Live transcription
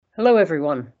Hello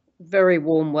everyone. Very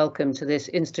warm welcome to this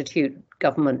Institute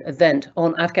government event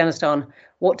on Afghanistan.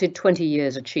 What did 20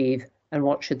 years achieve and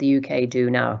what should the UK do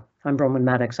now? I'm Bronwyn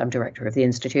Maddox, I'm director of the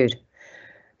Institute.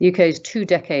 The UK's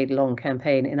 2-decade-long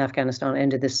campaign in Afghanistan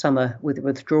ended this summer with the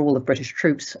withdrawal of British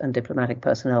troops and diplomatic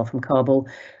personnel from Kabul.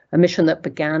 A mission that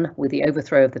began with the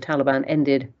overthrow of the Taliban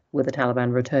ended with the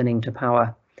Taliban returning to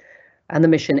power. And the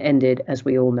mission ended, as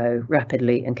we all know,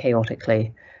 rapidly and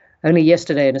chaotically. Only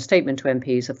yesterday, in a statement to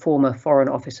MPs, a former Foreign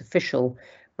Office official,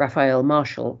 Raphael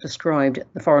Marshall, described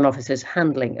the Foreign Office's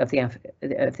handling of the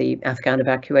Afghan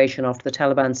evacuation after the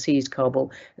Taliban seized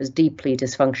Kabul as deeply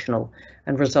dysfunctional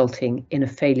and resulting in a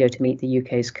failure to meet the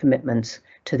UK's commitments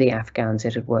to the Afghans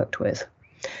it had worked with.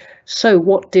 So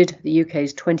what did the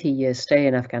UK's 20-year stay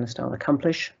in Afghanistan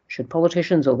accomplish? Should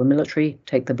politicians or the military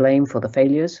take the blame for the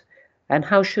failures? And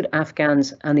how should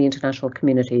Afghans and the international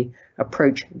community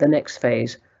approach the next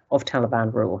phase of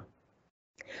Taliban rule?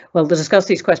 Well, to discuss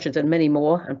these questions and many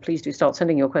more, and please do start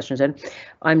sending your questions in,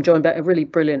 I'm joined by a really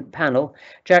brilliant panel.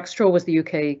 Jack Straw was the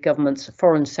UK government's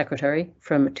Foreign Secretary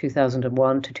from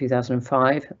 2001 to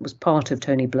 2005, was part of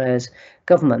Tony Blair's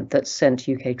government that sent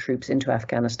UK troops into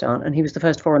Afghanistan, and he was the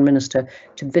first foreign minister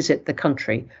to visit the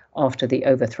country after the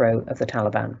overthrow of the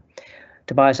Taliban.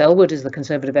 Tobias Ellwood is the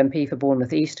Conservative MP for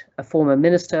Bournemouth East, a former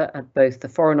minister at both the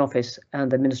Foreign Office and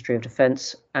the Ministry of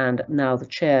Defence, and now the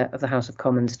chair of the House of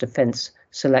Commons Defence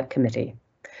Select Committee.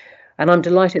 And I'm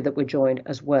delighted that we're joined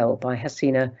as well by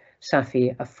Hasina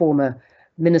Safi, a former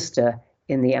minister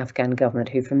in the Afghan government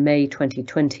who from May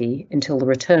 2020 until the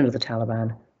return of the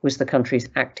Taliban was the country's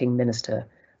acting minister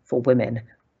for women.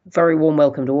 Very warm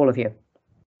welcome to all of you.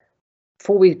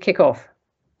 Before we kick off,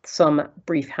 some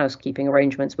brief housekeeping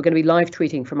arrangements. We're going to be live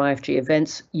tweeting from IFG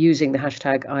events using the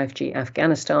hashtag IFG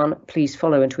Afghanistan. Please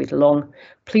follow and tweet along.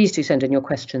 Please do send in your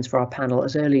questions for our panel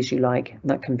as early as you like.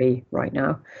 That can be right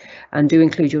now. And do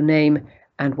include your name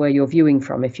and where you're viewing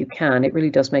from if you can. It really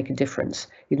does make a difference.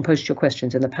 You can post your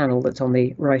questions in the panel that's on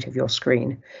the right of your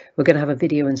screen. We're going to have a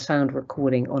video and sound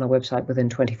recording on our website within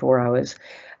 24 hours.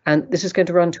 And this is going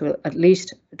to run to at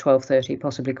least 12:30,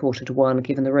 possibly 1:45,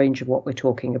 given the range of what we're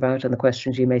talking about and the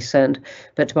questions you may send.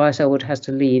 But Tobias Ellwood has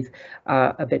to leave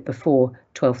a bit before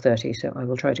 12:30, so I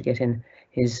will try to get in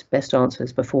his best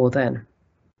answers before then.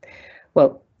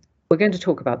 Well, we're going to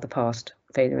talk about the past,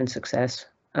 failure and success,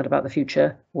 and about the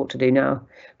future, what to do now.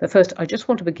 But first, I just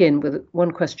want to begin with one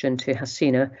question to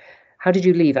Hasina. How did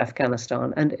you leave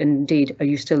Afghanistan? And indeed, are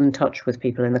you still in touch with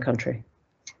people in the country?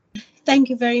 Thank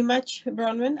you very much,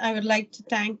 Bronwyn. I would like to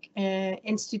thank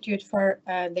Institute for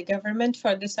the government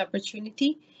for this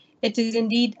opportunity. It is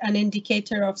indeed an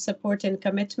indicator of support and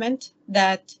commitment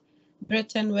that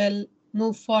Britain will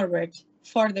move forward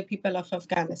for the people of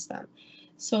Afghanistan.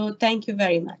 So thank you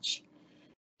very much.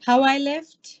 How I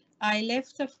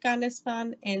left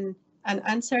Afghanistan in an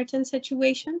uncertain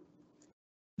situation,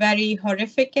 very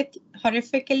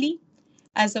horrifically,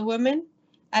 as a woman,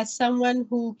 as someone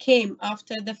who came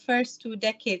after the first 2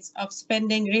 decades of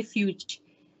spending refuge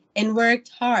and worked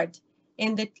hard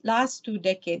in the last 2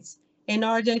 decades in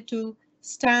order to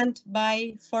stand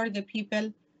by for the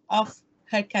people of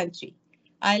her country.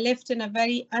 I lived in a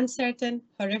very uncertain,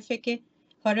 horrific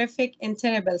and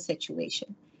terrible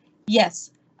situation.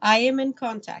 Yes, I am in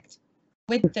contact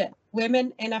with the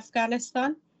women in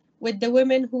Afghanistan, with the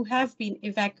women who have been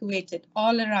evacuated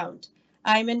all around.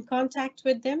 I'm in contact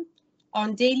with them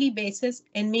on daily basis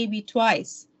and maybe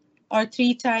twice or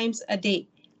 3 times a day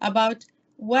about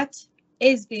what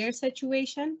is their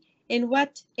situation and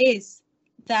what is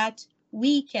that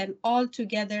we can all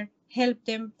together help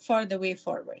them for the way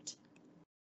forward.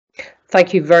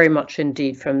 Thank you very much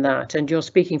indeed from that. And you're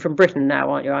speaking from Britain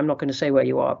now, aren't you? I'm not going to say where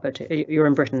you are, but you're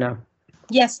in Britain now.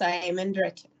 Yes, I am in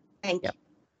Britain. Thank you.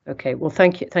 Okay, well,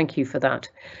 thank you for that.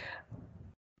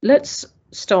 Let's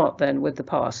start then with the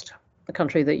past. The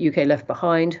country that UK left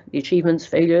behind, the achievements,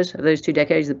 failures of those 2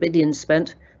 decades, the billions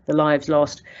spent, the lives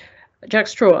lost. Jack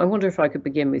Straw, I wonder if I could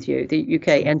begin with you. The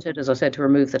UK entered, as I said, to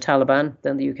remove the Taliban.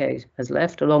 Then the UK has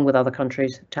left, along with other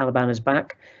countries. Taliban is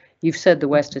back. You've said the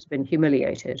West has been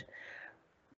humiliated.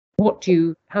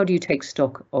 How do you take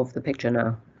stock of the picture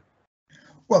now?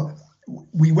 Well,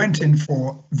 we went in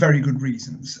for very good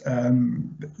reasons.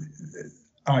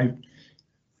 I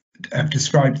have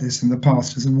described this in the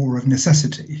past as a war of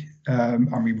necessity. I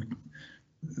mean,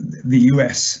 the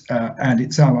US and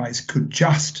its allies could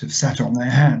just have sat on their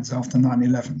hands after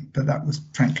 9/11, but that was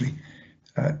frankly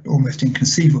almost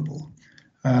inconceivable.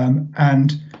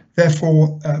 And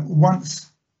therefore,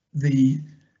 once the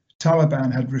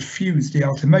Taliban had refused the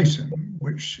ultimatum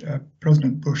which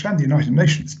President Bush and the United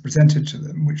Nations presented to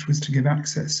them, which was to give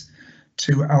access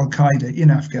to Al-Qaeda in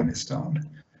Afghanistan,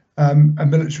 a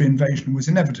military invasion was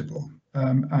inevitable.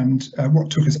 And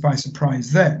what took us by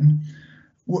surprise then,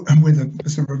 with a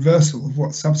sort of reversal of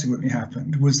what subsequently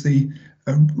happened, was the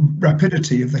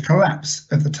rapidity of the collapse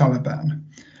of the Taliban.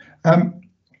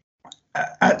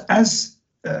 As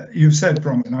you've said,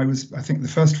 Bronwyn, I was, I think, the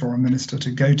first foreign minister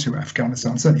to go to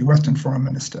Afghanistan, certainly Western foreign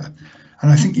minister,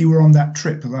 and I think you were on that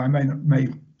trip, although I may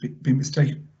be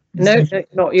mistaken. No,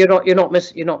 you're not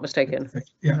mistaken.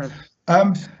 Yeah,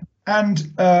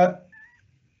 and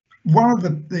one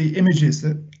of the images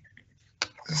that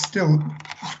are still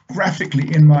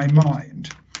graphically in my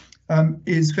mind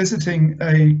is visiting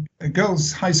a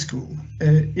girls' high school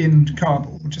in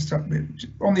Kabul, just up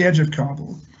on the edge of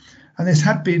Kabul. And this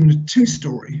had been a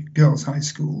two-story girls' high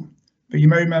school, but you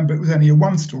may remember it was only a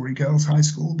one-story girls' high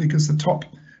school because the top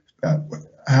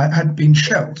had been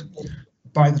shelled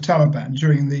by the Taliban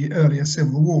during the earlier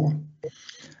civil war.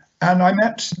 And I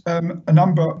met a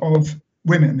number of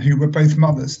women who were both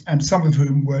mothers, and some of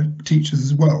whom were teachers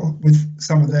as well, with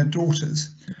some of their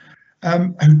daughters,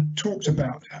 who talked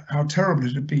about how terrible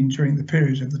it had been during the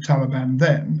period of the Taliban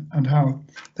then, and how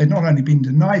they'd not only been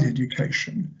denied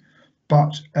education,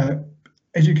 but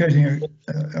educating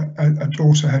a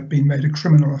daughter had been made a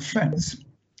criminal offence.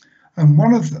 And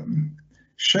one of them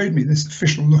showed me this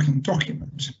official-looking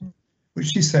document, which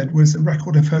she said was a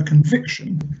record of her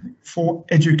conviction for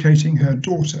educating her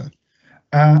daughter.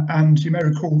 And you may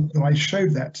recall that I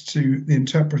showed that to the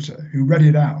interpreter, who read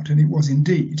it out, and it was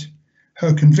indeed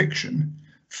her conviction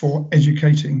for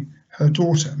educating her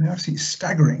daughter. I mean, absolutely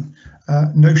staggering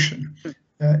notion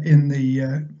in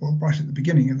the, well, right at the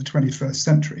beginning of the 21st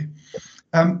century.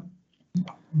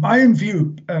 My own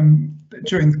view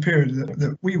during the period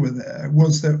that we were there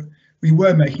was that we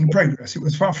were making progress. It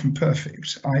was far from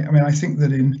perfect. I mean, I think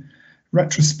that in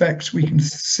retrospect, we can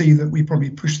see that we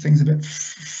probably pushed things a bit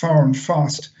far and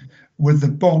fast with the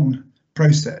Bonn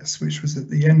process, which was at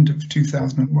the end of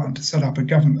 2001 to set up a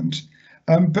government.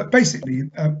 But basically,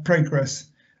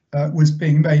 progress was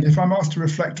being made. If I'm asked to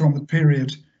reflect on the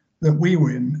period that we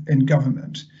were in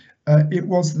government, it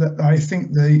was that I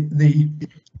think the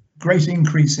great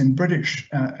increase in British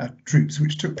troops,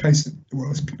 which took place, well,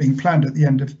 was being planned at the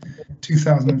end of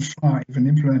 2005 and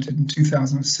implemented in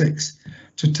 2006,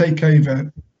 to take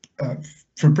over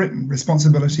for Britain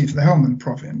responsibility for the Helmand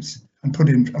province and put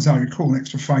in, as I recall, an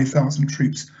extra 5,000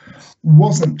 troops,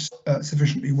 wasn't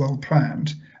sufficiently well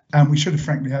planned. And we should have,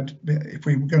 frankly, had, if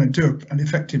we were going to do an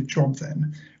effective job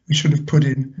then, we should have put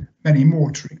in many more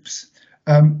troops.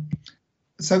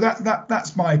 So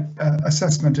that's my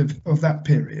assessment of that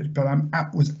period, but I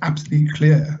was absolutely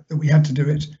clear that we had to do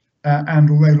it. And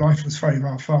although life was very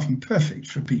far from perfect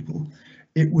for people,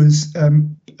 it was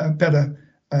better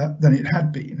than it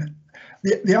had been.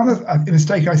 The other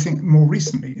mistake, I think, more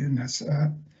recently, and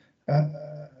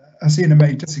Hasina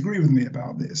may disagree with me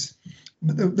about this,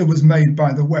 but that was made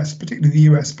by the West, particularly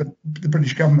the US, but the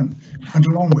British government went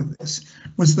along with this,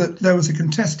 was that there was a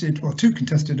contested, or two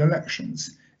contested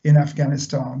elections in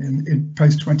Afghanistan in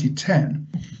post-2010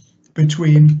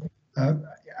 between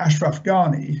Ashraf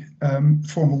Ghani,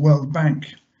 former World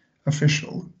Bank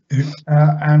official,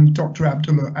 and Dr.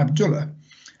 Abdullah,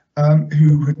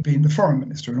 who had been the foreign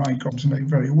minister, and I got to know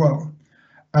very well.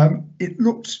 It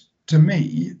looked to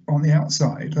me on the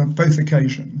outside, on both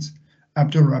occasions,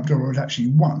 Abdullah had actually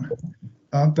won,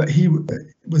 but he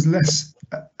was less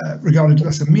regarded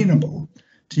less amenable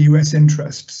to US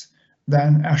interests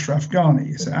than Ashraf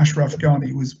Ghani. So Ashraf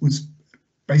Ghani was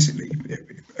basically,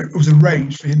 it was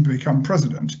arranged for him to become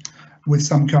president with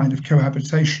some kind of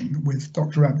cohabitation with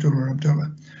Dr.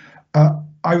 Abdullah.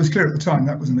 I was clear at the time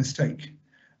that was a mistake,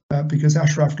 because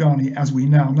Ashraf Ghani, as we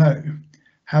now know,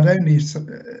 had only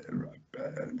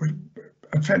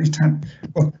a fairly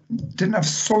didn't have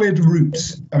solid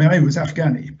roots. I mean, I was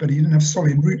Afghani, but he didn't have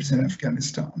solid roots in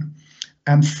Afghanistan,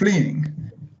 and fleeing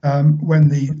when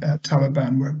the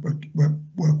Taliban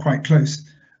were quite close,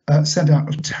 sent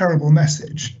out a terrible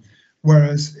message.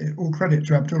 Whereas all credit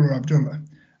to Abdullah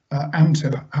and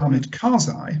to Hamid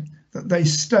Karzai that they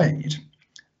stayed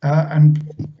and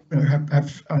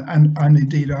have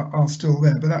indeed are still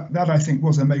there. But that I think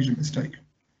was a major mistake.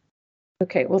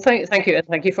 Okay, well, thank you, and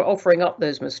thank you for offering up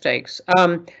those mistakes.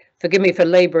 Forgive me for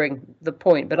labouring the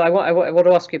point, but I want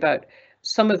to ask you about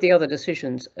some of the other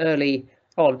decisions early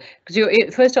on, because your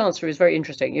first answer is very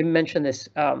interesting. You mentioned this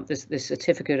this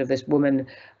certificate of this woman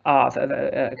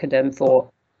condemned for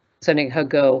sending her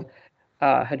girl,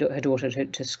 her daughter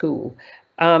to school,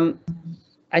 and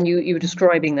you were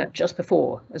describing that just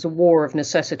before as a war of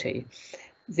necessity.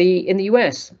 In the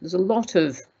US, there's a lot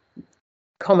of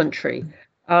commentary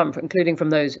including from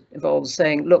those involved,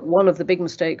 saying, look, one of the big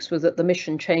mistakes was that the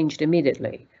mission changed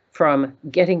immediately from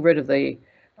getting rid of the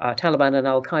Taliban and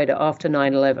Al-Qaeda after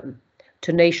 9/11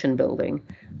 to nation building,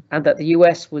 and that the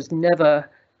US was never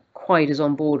quite as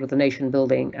on board with the nation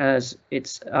building as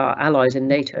its allies in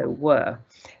NATO were.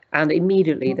 And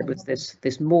immediately there was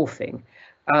this morphing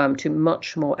to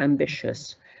much more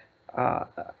ambitious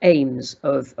aims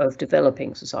of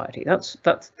developing society. That's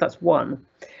one.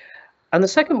 And the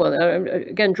second one,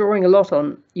 again, drawing a lot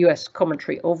on US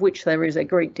commentary, of which there is a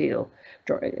great deal,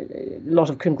 a lot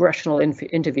of congressional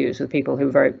interviews with people who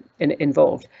are very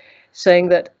involved, saying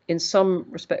that in some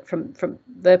respect, from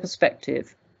their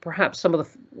perspective, perhaps some of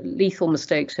the lethal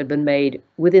mistakes had been made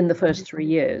within the first 3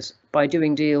 years by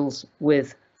doing deals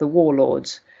with the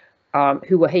warlords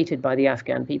who were hated by the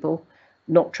Afghan people,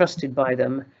 not trusted by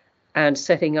them, and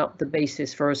setting up the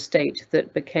basis for a state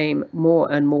that became more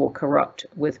and more corrupt,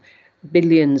 with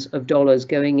billions of dollars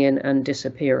going in and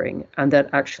disappearing, and that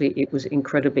actually it was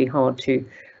incredibly hard to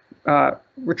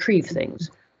retrieve things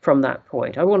from that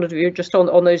point. I wanted to just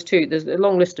on those two. There's a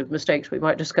long list of mistakes we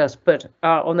might discuss, but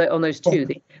on those two,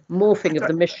 the morphing of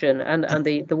the mission and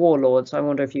the warlords. I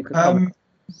wonder if you could comment.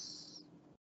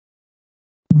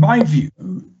 My view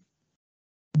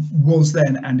was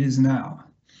then and is now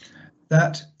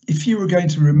that if you were going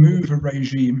to remove a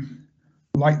regime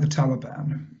like the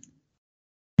Taliban,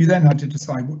 you then had to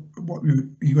decide what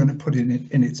you're going to put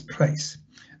in its place.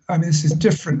 I mean, this is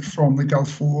different from the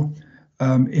Gulf War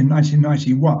in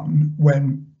 1991,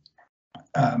 when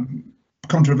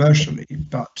controversially,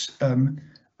 but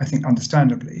I think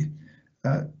understandably,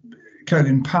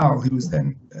 Colin Powell, who was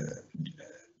then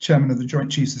chairman of the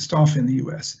Joint Chiefs of Staff in the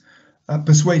US,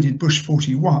 persuaded Bush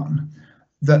 41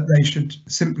 that they should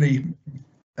simply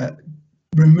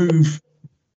remove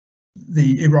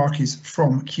the Iraqis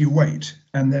from Kuwait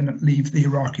and then leave the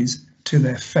Iraqis to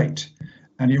their fate.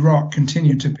 And Iraq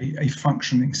continued to be a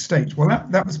functioning state. Well,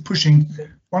 that was pushing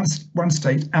one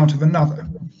state out of another.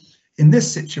 In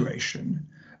this situation,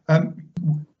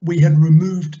 we had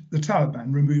removed the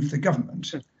Taliban, removed the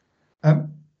government.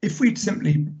 If we'd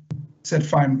simply said,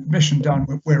 fine, mission done,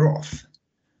 we're off,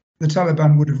 the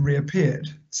Taliban would have reappeared.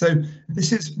 So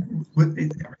this is,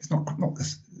 it's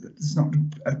not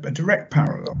a direct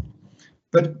parallel,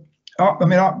 but I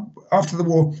mean, after the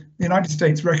war, the United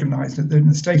States recognized that in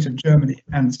the state of Germany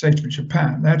and the state of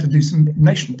Japan, they had to do some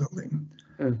nation building.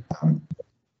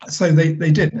 So they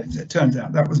did. It turns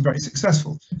out that was very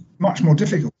successful. Much more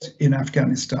difficult in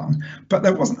Afghanistan, but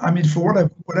there wasn't. I mean, for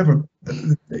whatever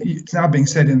it's now being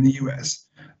said in the US,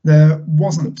 there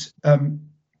wasn't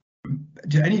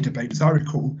any debate, as I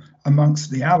recall, amongst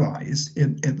the allies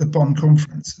at the Bonn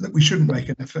conference that we shouldn't make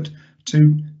an effort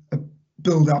to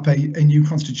build up a new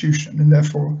constitution and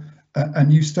therefore a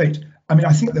new state. I mean,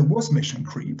 I think there was mission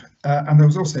creep and there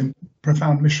was also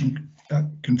profound mission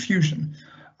confusion.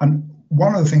 And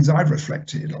one of the things I've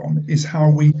reflected on is how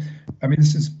I mean,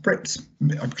 this is Brits,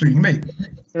 including me,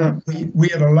 we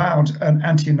had allowed an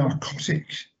anti-narcotic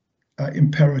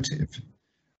imperative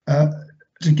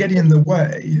to get in the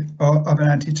way of an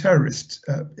anti-terrorist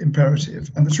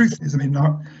imperative. And the truth is, I mean,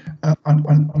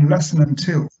 unless and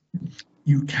until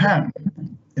you can,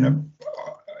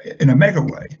 in a mega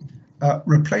way,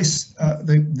 replace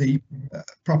the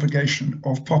propagation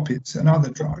of poppies and other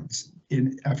drugs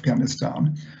in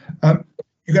Afghanistan,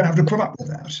 you're going to have to put up with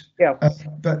that. Yeah.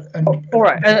 All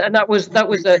right, and that was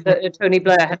Tony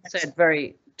Blair had said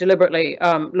very deliberately.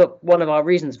 Look, one of our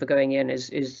reasons for going in is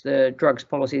the drugs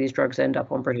policy. These drugs end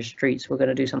up on British streets. We're going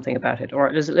to do something about it. All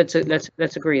right,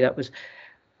 let's agree that was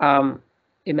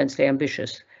immensely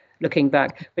ambitious, looking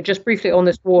back. But just briefly on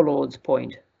this warlords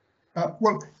point.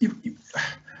 Well,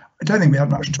 I don't think we had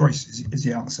much choice is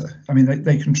the answer. I mean,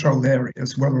 they controlled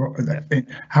areas.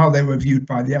 How they were viewed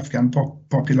by the Afghan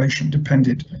population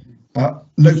depended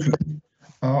locally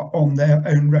on their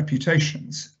own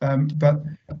reputations. But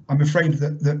I'm afraid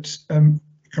that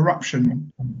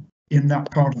corruption in that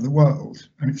part of the world,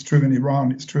 and it's true in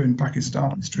Iran, it's true in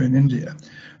Pakistan, it's true in India,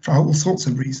 for all sorts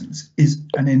of reasons, is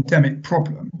an endemic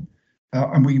problem.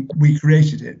 And we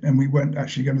created it, and we weren't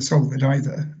actually going to solve it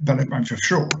either, but I'm for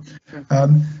sure.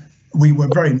 We were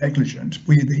very negligent,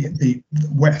 the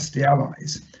West, the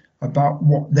Allies, about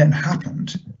what then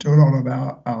happened to a lot of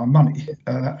our money,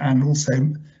 and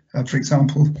also, for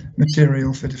example,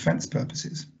 material for defence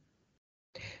purposes.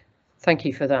 Thank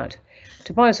you for that.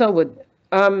 Tobias Ellwood,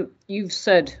 you've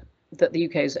said that the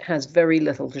UK has very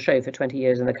little to show for 20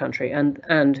 years in the country, and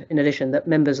in addition that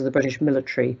members of the British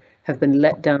military have been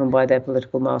let down by their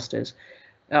political masters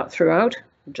throughout,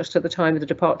 just at the time of the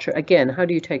departure. Again, how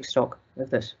do you take stock of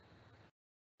this?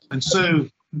 And so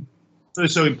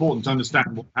so important to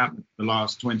understand what happened in the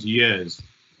last 20 years,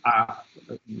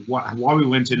 why we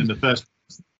went in the first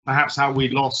place, perhaps how we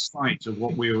lost sight of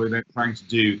what we were then trying to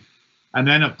do, and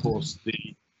then, of course,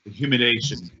 the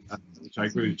humiliation, which I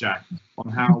agree with Jack, on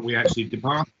how we actually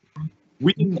departed.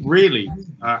 We didn't really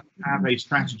have a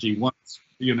strategy once,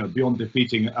 beyond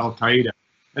defeating Al-Qaeda.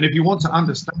 And if you want to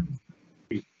understand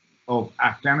the history of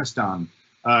Afghanistan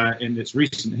in its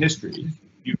recent history,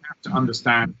 you have to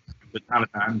understand the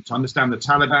Taliban. To understand the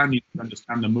Taliban, you need to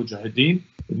understand the Mujahideen.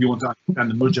 If you want to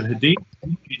understand the Mujahideen,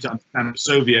 you need to understand the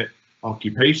Soviet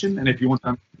occupation. And if you want to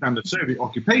understand the Soviet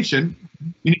occupation,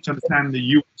 you need to understand the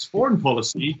US foreign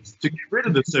policy to get rid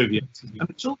of the Soviets. And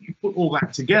until you put all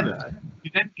that together,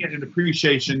 you then get an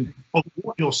appreciation of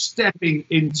what you're stepping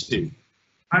into.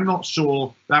 I'm not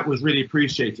sure that was really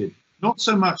appreciated, not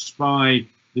so much by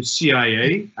the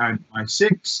CIA and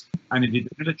MI6 and indeed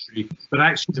the military, but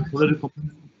actually the political,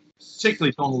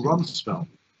 particularly Donald Rumsfeld,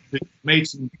 who made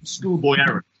some schoolboy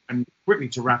errors, and quickly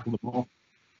to rattle them off.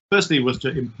 Firstly, was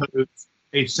to impose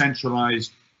a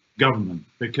centralized government,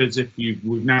 because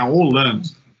we've now all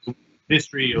learned the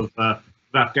history of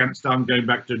Afghanistan, going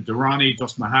back to Durrani,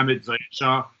 Dost Mohammed, Zahir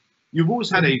Shah. You've always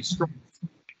had a strong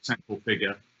central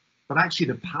figure, but actually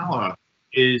the power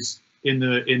is in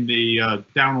the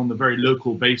down on the very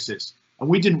local basis, and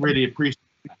we didn't really appreciate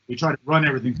that. We tried to run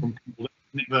everything from Kabul.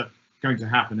 It's never going to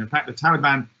happen. In fact, the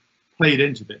Taliban played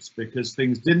into this because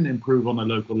things didn't improve on the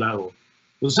local level.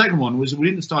 The second one was we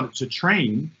didn't start to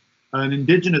train an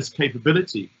indigenous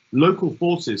capability, local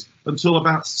forces, until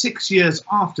about 6 years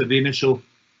after the initial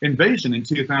invasion in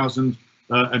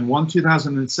 2001,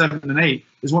 2007 and 8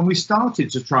 is when we started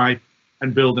to try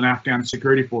and build an Afghan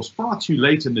security force, far too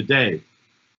late in the day.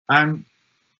 And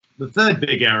the third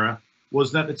big error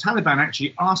was that the Taliban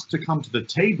actually asked to come to the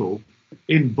table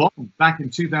in Bonn back in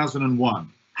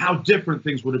 2001. How different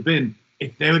things would have been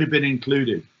if they would have been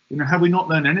included. Have we not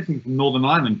learned anything from Northern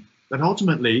Ireland? That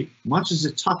ultimately, much as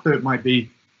tough though it might be,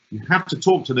 you have to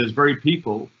talk to those very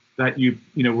people that you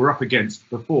were up against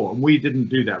before. And we didn't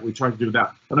do that. We tried to do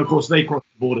that. And of course, they crossed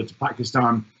the border to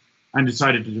Pakistan and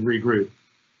decided to regroup.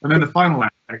 And then the final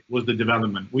aspect was the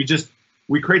development.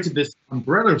 We created this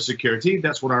umbrella of security.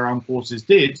 That's what our armed forces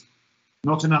did.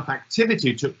 Not enough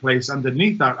activity took place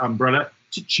underneath that umbrella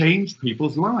to change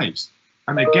people's lives.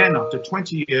 And again, after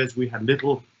 20 years, we had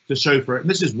little to show for it. And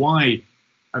this is why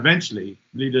eventually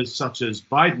leaders such as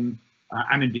Biden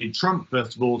and indeed Trump,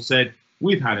 first of all, said,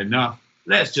 we've had enough.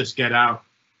 Let's just get out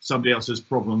somebody else's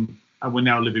problem. And we're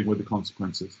now living with the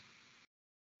consequences.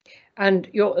 And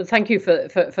thank you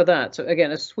for that. So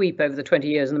again, a sweep over the 20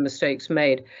 years and the mistakes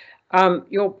made.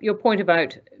 Your point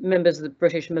about members of the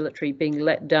British military being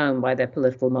let down by their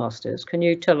political masters. Can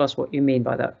you tell us what you mean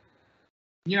by that?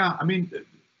 Yeah, I mean,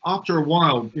 after a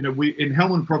while, we in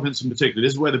Helmand Province in particular,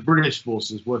 this is where the British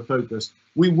forces were focused.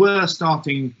 We were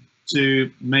starting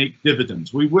to make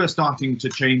dividends. We were starting to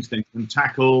change things and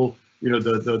tackle,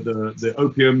 the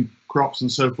opium crops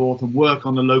and so forth, and work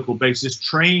on the local basis,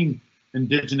 train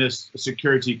indigenous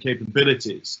security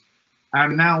capabilities.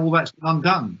 And now all that's been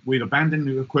undone. We've abandoned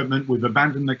the equipment, we've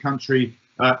abandoned the country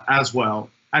as well.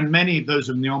 And many of those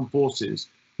in the armed forces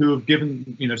who have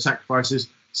given, sacrifices,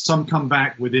 some come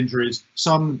back with injuries,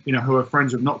 some, who are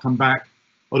friends who have not come back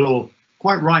at all,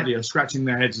 quite rightly are scratching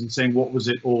their heads and saying, what was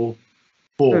it all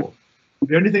for?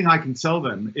 The only thing I can tell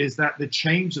them is that the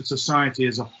change of society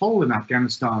as a whole in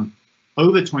Afghanistan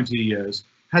over 20 years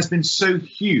has been so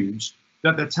huge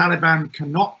that the Taliban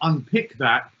cannot unpick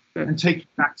that and take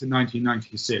it back to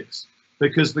 1996,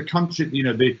 because the country,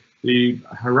 the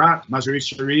Herat,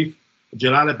 Mazar-i-Sharif,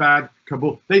 Jalalabad,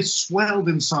 Kabul, they swelled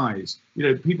in size.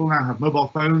 People now have mobile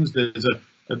phones.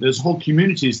 There's whole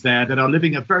communities there that are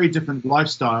living a very different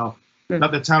lifestyle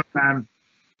that the Taliban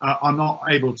are not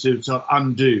able to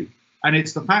undo. And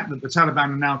it's the fact that the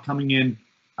Taliban are now coming in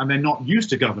and they're not used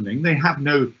to governing. They have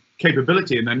no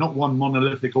capability and they're not one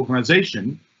monolithic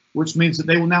organization, which means that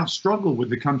they will now struggle with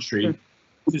the country,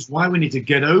 which is why we need to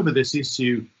get over this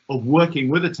issue of working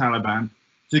with the Taliban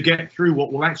to get through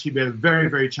what will actually be a very,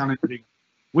 very challenging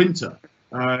winter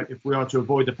if we are to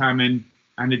avoid the famine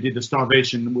and indeed the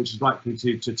starvation, which is likely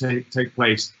to take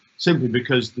place simply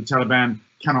because the Taliban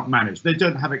cannot manage. They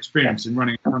don't have experience in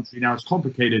running a country now as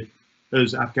complicated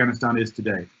as Afghanistan is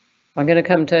today. I'm going to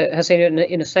come to Hussein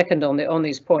in a second on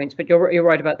these points, but you're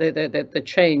right about the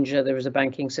change. There was a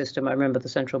banking system. I remember the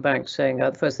central bank saying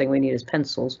the first thing we need is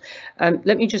pencils.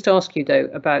 Let me just ask you though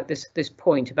about this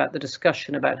point about the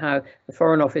discussion about how the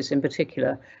Foreign Office in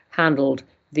particular handled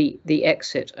the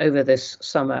exit over this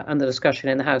summer and the discussion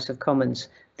in the House of Commons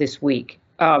this week.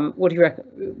 what do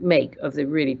you make of the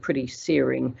really pretty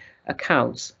searing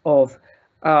accounts of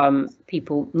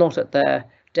people not at their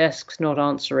desks, not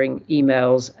answering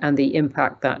emails, and the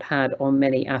impact that had on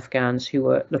many Afghans who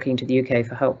were looking to the UK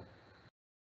for help?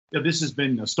 Yeah, this has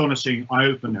been an astonishing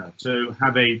eye-opener to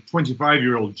have a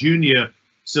 25-year-old junior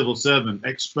civil servant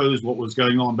expose what was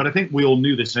going on. But I think we all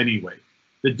knew this anyway.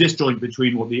 The disjoint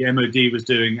between what the MOD was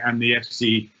doing and the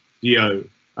FCDO.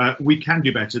 We can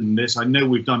do better than this. I know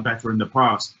we've done better in the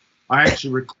past. I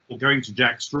actually recall going to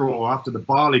Jack Straw after the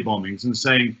Bali bombings and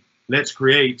saying, let's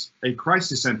create a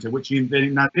crisis center, which they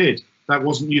now did. That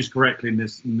wasn't used correctly in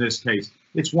this case.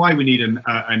 It's why we need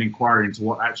an inquiry into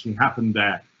what actually happened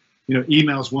there. You know,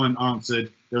 emails weren't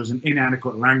answered. There was an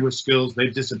inadequate language skills.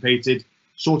 They've dissipated.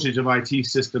 Shortage of IT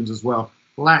systems as well.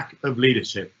 Lack of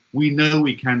leadership. We know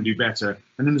we can do better.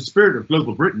 And in the spirit of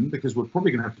global Britain, because we're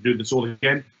probably going to have to do this all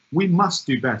again, we must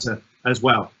do better as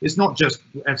well. It's not just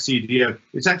FCDO.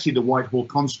 It's actually the Whitehall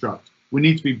construct. We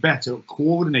need to be better at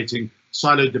coordinating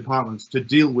siloed departments to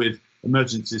deal with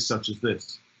emergencies such as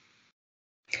this.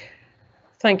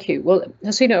 Thank you. Well,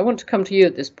 Hasina, I want to come to you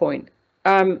at this point.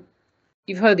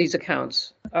 You've heard these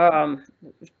accounts,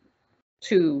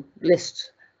 two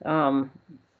lists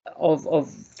of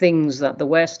things that the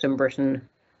West and Britain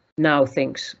now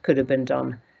thinks could have been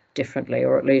done differently,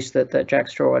 or at least that Jack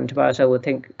Straw and Tobias Ellwood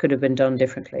think could have been done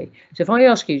differently. So if I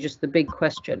ask you just the big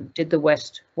question,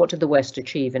 what did the West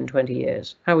achieve in 20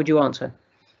 years? How would you answer?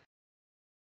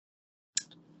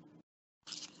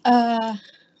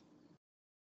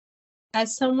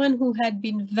 As someone who had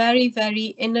been very,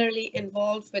 very innerly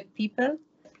involved with people,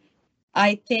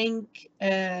 I think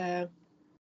what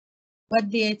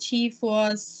they achieved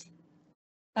was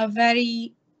a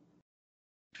very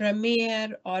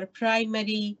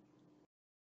primary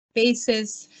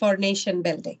basis for nation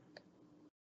building.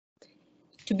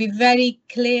 To be very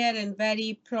clear and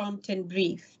very prompt and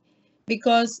brief,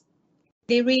 because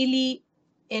they really,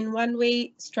 in one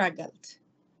way, struggled.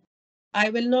 I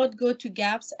will not go to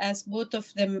gaps, as both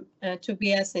of them,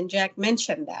 Tobias and Jack,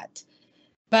 mentioned that.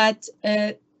 But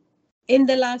in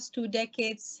the last 2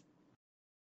 decades,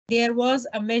 there was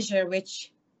a measure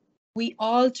which we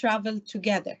all traveled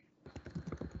together,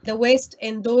 the West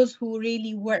and those who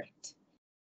really worked.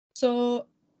 So,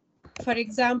 for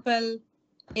example,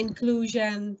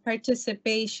 inclusion,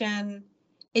 participation,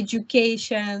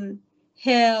 education,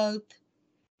 health,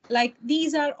 like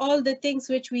these are all the things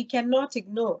which we cannot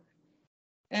ignore.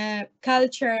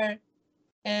 Culture,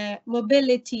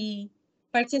 mobility,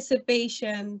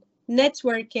 participation,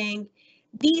 networking,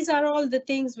 these are all the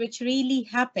things which really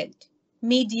happened.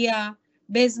 Media,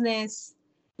 business,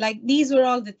 like these were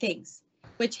all the things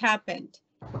which happened.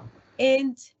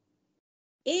 And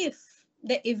if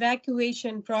the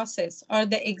evacuation process or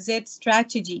the exit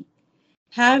strategy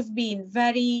have been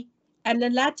very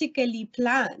analytically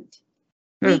planned,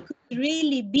 we could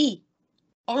really be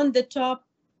on the top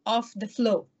of the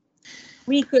flow.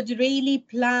 We could really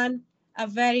plan a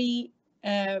very,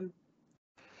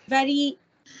 very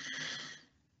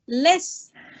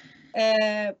less,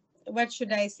 what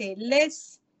should I say,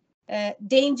 less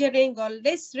endangering or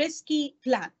less risky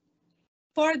plan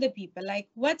for the people. Like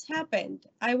what happened?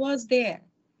 I was there.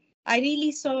 I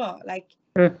really saw, like,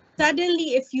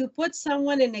 suddenly if you put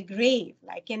someone in a grave,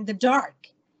 like in the dark,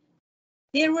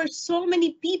 there were so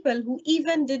many people who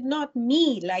even did not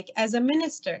me, like as a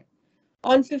minister.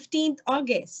 On 15th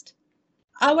August,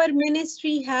 our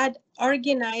ministry had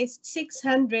organized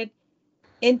 600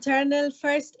 internal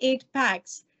first aid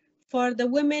packs for the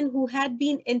women who had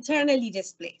been internally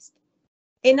displaced.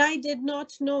 And I did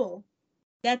not know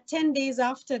that 10 days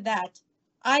after that,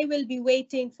 I will be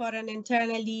waiting for an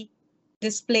internally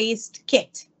displaced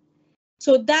kit.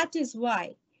 So that is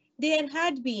why there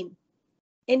had been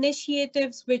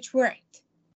initiatives which worked,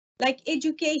 like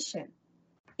education.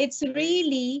 It's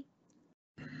really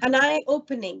an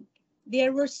eye-opening.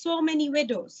 There were so many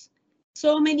widows,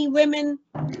 so many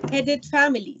women-headed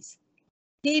families.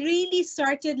 They really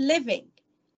started living.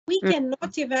 We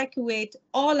cannot evacuate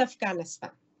all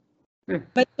Afghanistan,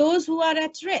 but those who are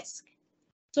at risk.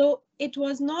 So it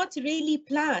was not really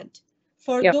planned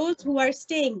for those who are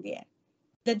staying there.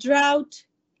 The drought,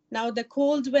 now the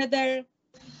cold weather.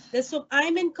 So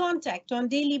I'm in contact on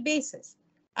daily basis.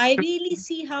 I really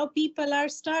see how people are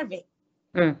starving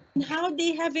and how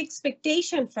they have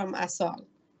expectation from us all.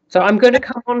 So I'm going to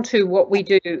come on to what we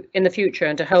do in the future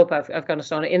and to help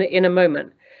Afghanistan in a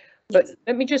moment. But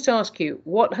let me just ask you,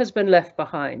 what has been left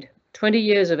behind? 20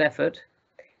 years of effort.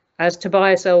 As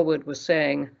Tobias Ellwood was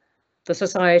saying, the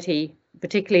society,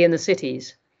 particularly in the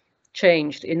cities,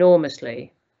 changed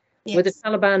enormously. Yes. With the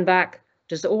Taliban back,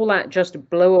 does all that just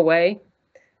blow away?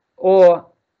 or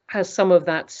has some of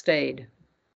that stayed?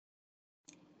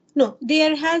 No,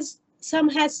 some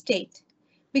has stayed,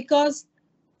 because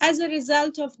as a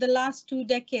result of the last 2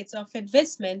 decades of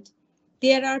investment,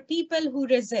 there are people who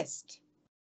resist.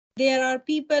 There are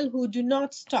people who do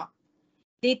not stop.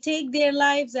 They take their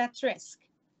lives at risk,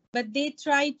 but they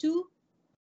try to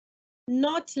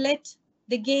not let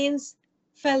the gains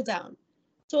fall down.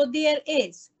 So there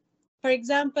is, for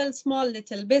example, small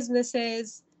little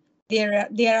businesses.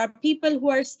 There are people who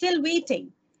are still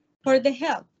waiting for the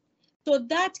help. So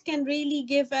that can really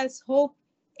give us hope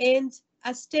and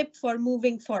a step for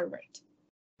moving forward.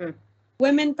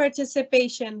 Women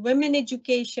participation, women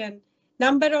education,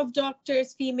 number of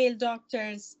doctors, female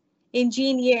doctors,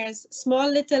 engineers, small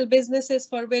little businesses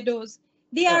for widows.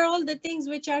 They are all the things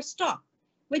which are stopped,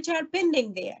 which are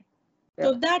pending there.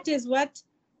 So that is what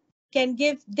can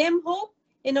give them hope,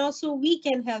 and also we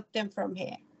can help them from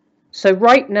here. So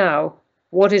right now,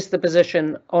 what is the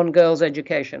position on girls'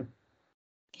 education?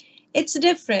 It's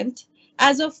different.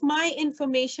 As of my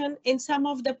information, in some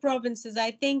of the provinces,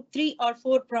 I think 3 or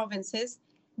 4 provinces,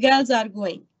 girls are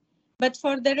going. But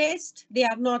for the rest, they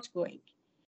are not going.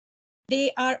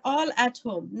 They are all at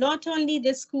home, not only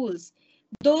the schools,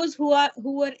 those who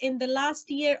were in the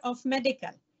last year of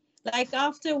medical, like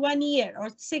after 1 year or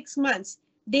 6 months,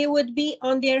 they would be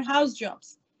on their house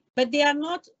jobs, but they are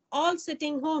not all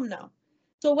sitting home now.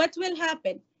 So what will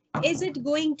happen? Is it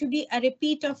going to be a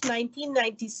repeat of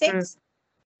 1996?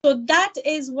 So that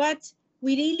is what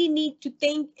we really need to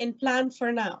think and plan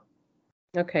for now.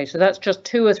 Okay, so that's just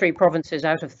 2 or 3 provinces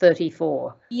out of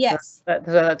 34. Yes.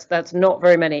 That's not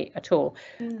very many at all.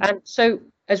 And so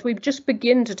as we just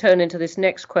begin to turn into this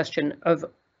next question of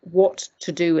what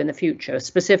to do in the future,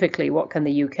 specifically what can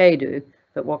the UK do,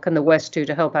 but what can the West do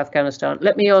to help Afghanistan?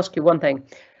 Let me ask you one thing.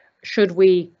 Should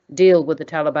we deal with the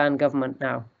Taliban government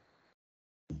now?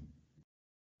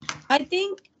 I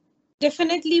think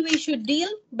definitely we should deal,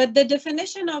 but the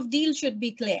definition of deal should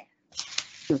be clear.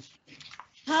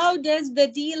 How does the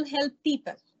deal help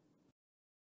people?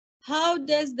 How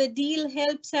does the deal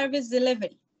help service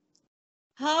delivery?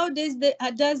 How does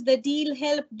the deal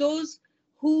help those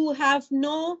who have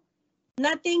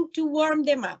nothing to warm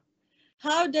them up?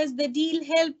 How does the deal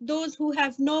help those who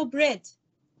have no bread,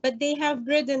 but they have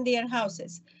bread in their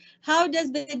houses? How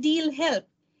does the deal help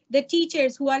the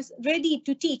teachers who are ready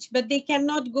to teach, but they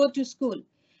cannot go to school?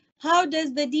 How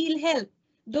does the deal help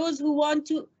those who want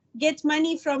to get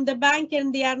money from the bank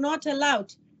and they are not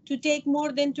allowed to take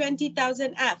more than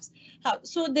 20,000 apps?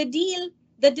 So the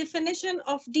definition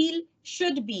of deal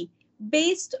should be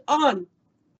based on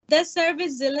the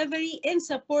service delivery in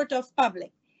support of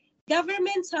public.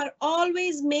 Governments are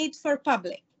always made for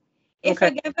public. If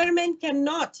a government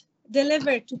cannot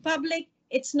deliver to public,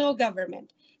 it's no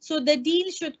government. So the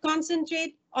deal should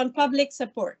concentrate on public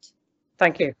support.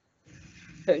 Thank you.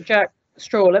 So Jack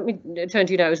Straw, let me turn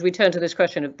to you now as we turn to this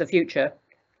question of the future.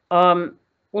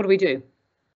 What do we do?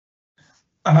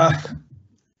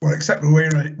 Well, except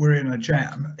we're in a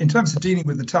jam. In terms of dealing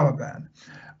with the Taliban,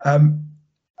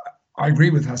 I agree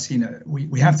with Hasina.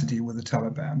 We have to deal with the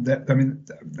Taliban.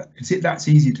 That's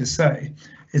easy to say.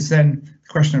 It's then the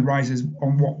question arises,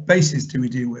 on what basis do we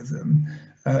deal with them?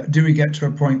 Do we get to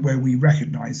a point where we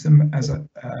recognise them as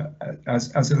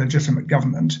a legitimate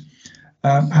government?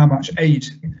 How much aid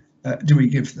do we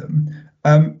give them?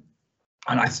 And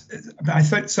I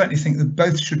certainly think that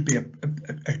both should be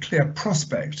a clear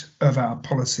prospect of our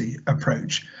policy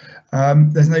approach.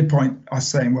 There's no point us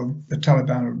saying, well, the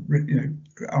Taliban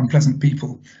are unpleasant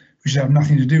people, we should have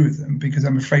nothing to do with them, because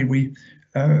I'm afraid we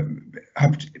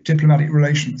have diplomatic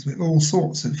relations with all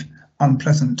sorts of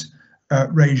unpleasant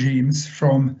regimes,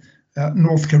 from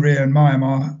North Korea and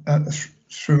Myanmar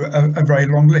through a very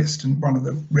long list. And one of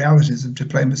the realities of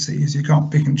diplomacy is you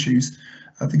can't pick and choose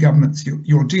the governments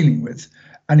you're dealing with.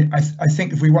 And I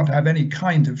think if we want to have any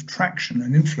kind of traction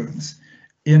and influence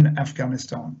in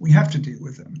Afghanistan, we have to deal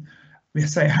with them. We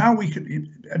say how we could,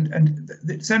 and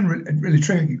it's then really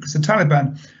tricky, because the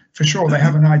Taliban, for sure, they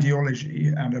have an ideology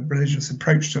and a religious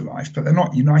approach to life, but they're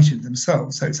not united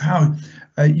themselves. So it's how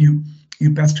you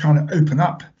best kind of open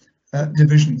up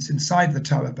divisions inside the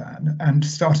Taliban and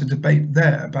start a debate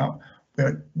there about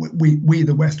where we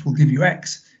the West will give you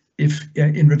X if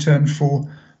in return for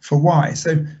Y.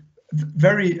 So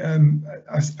very,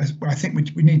 I think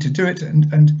we need to do it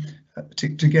and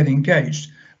to get engaged.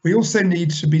 We also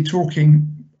need to be talking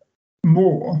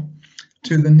more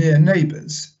to the near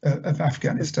neighbours of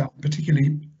Afghanistan,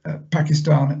 particularly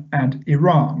Pakistan and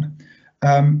Iran.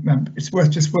 It's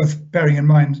worth bearing in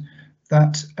mind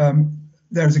that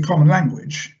there is a common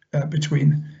language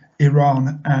between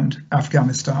Iran and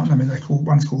Afghanistan. I mean,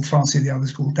 one's called Farsi, the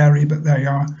other's called Dari, but they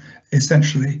are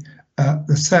essentially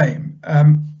the same.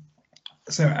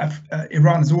 So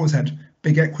Iran has always had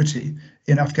big equity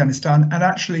in Afghanistan, and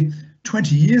actually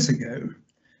 20 years ago,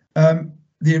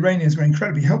 the Iranians were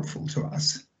incredibly helpful to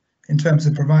us in terms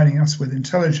of providing us with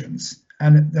intelligence,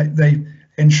 and they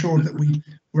ensured that we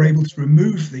were able to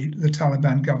remove the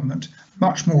Taliban government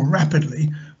much more rapidly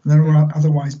than would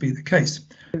otherwise be the case.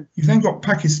 You've then got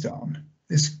Pakistan,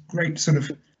 this great sort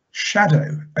of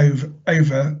shadow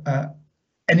over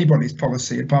anybody's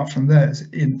policy apart from theirs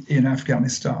in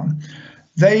Afghanistan.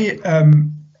 They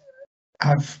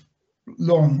have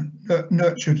long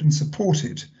nurtured and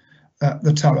supported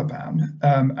the Taliban,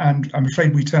 and I'm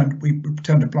afraid we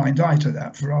turned a blind eye to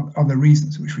that for other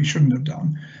reasons, which we shouldn't have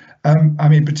done. I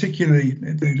mean, particularly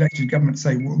the elected government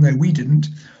say, well, no, we didn't,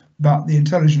 but the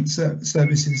intelligence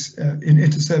services,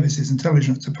 inter-services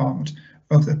intelligence department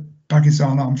of the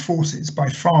Pakistan Armed Forces, by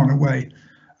far and away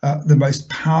the most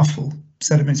powerful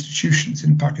set of institutions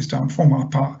in Pakistan, far more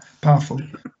powerful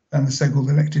than the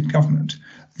so-called elected government.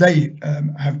 They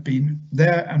have been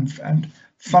there and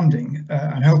funding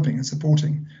and helping and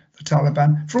supporting the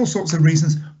Taliban for all sorts of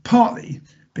reasons, partly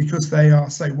because they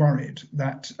are so worried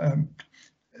that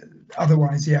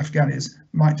otherwise the Afghanis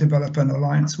might develop an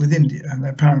alliance with India, and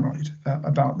they're paranoid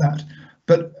about that.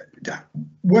 But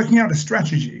working out a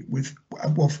strategy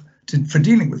for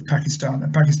dealing with Pakistan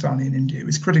and Pakistani and India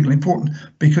is critically important,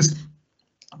 because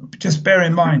just bear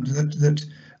in mind that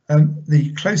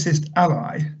the closest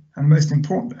ally and most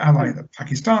important ally that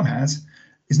Pakistan has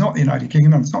is not the United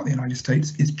Kingdom, it's not the United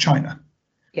States, it's China.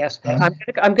 Yes,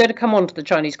 I'm going to come on to the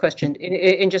Chinese question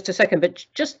in just a second, but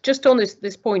just on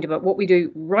this point about what we do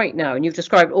right now, and you've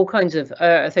described all kinds of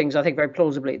things, I think very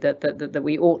plausibly, that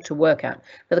we ought to work at.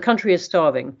 But the country is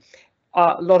starving.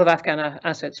 A lot of Afghan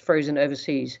assets frozen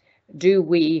overseas. Do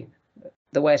we,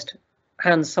 the West,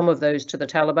 hand some of those to the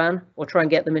Taliban, or try and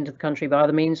get them into the country by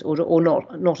other means, or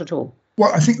not at all?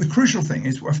 Well, I think the crucial thing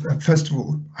is, first of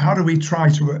all, how do we try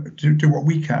to do what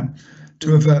we can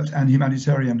to avert an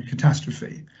humanitarian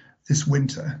catastrophe this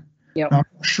winter? Yep. Now, I'm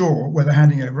not sure whether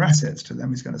handing over assets to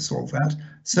them is going to solve that.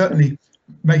 Certainly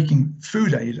making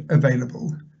food aid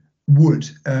available would,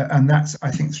 and that's,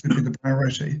 I think, should be the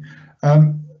priority.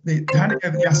 The handing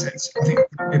over the assets, I think,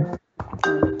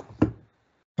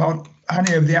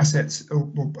 handing over the assets or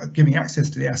giving access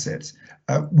to the assets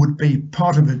would be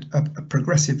part of a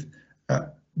progressive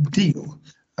deal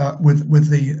with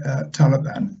the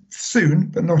Taliban soon,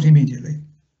 but not immediately.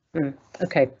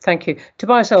 Okay, thank you.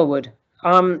 Tobias Ellwood,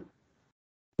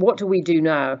 what do we do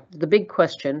now? The big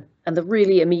question, and the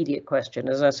really immediate question,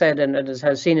 as I said, and as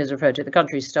Hossein has referred to, the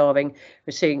country's starving.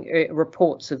 We're seeing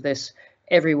reports of this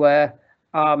everywhere.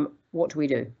 What do we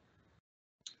do?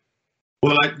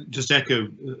 Well, I just echo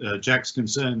Jack's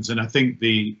concerns, and I think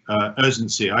the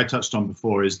urgency I touched on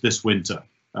before is this winter,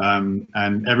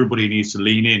 and everybody needs to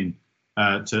lean in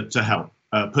to help.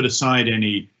 Put aside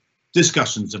any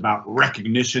discussions about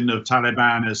recognition of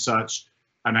Taliban as such,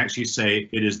 and actually say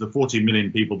it is the 40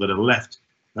 million people that are left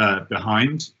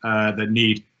behind that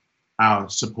need our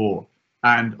support.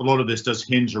 And a lot of this does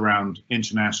hinge around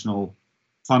international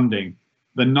funding.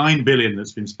 The 9 billion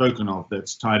that's been spoken of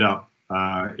that's tied up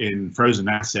in frozen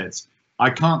assets, I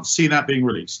can't see that being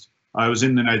released. I was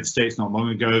in the United States not long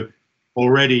ago.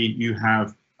 Already you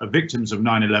have victims of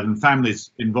 9/11,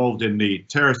 families involved in the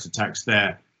terrorist attacks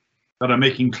there that are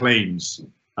making claims,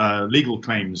 legal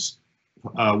claims,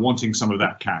 wanting some of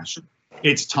that cash.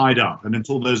 It's tied up, and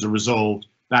until those are resolved,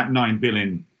 that 9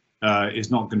 billion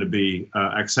is not going to be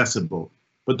accessible.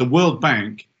 But the World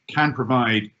Bank can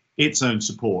provide its own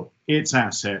support, its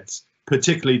assets,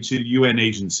 particularly to UN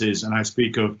agencies, and I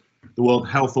speak of the World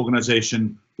Health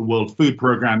Organization, the World Food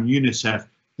Programme, UNICEF.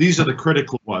 These are the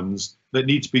critical ones that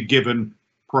need to be given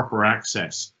proper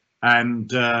access, and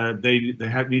they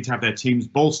need to have their teams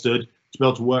bolstered to be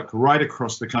able to work right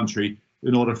across the country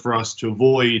in order for us to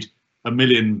avoid 1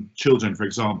 million children, for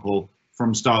example,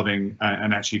 from starving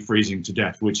and actually freezing to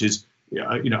death, which is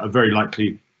a very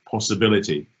likely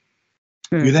possibility.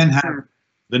 You then have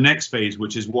the next phase,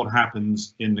 which is what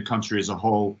happens in the country as a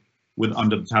whole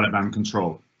under the Taliban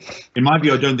control. In my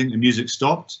view, I don't think the music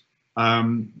stopped.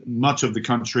 Much of the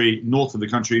country, north of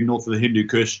the Hindu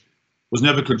Kush, was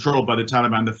never controlled by the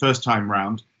Taliban the first time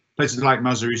round. Places like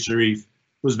Mazar-e-Sharif,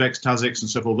 Uzbeks, Tajiks, and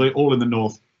so forth, they're all in the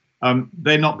north.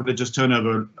 They're not going to just turn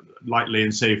over lightly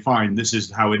and say, fine, this is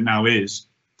how it now is.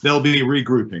 They'll be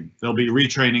regrouping, they'll be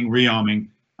retraining, rearming,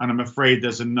 and I'm afraid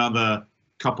there's another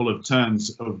couple of turns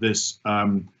of this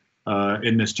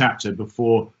in this chapter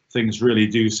before things really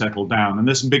do settle down. And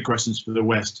there's some big questions for the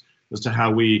West as to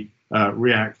how we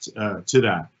react to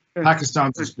that.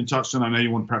 Pakistan has been touched on. I know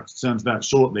you want perhaps to turn to that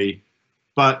shortly,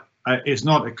 but it's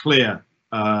not a clear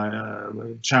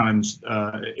challenge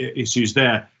issues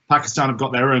there. Pakistan have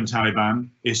got their own Taliban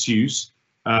issues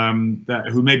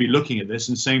who may be looking at this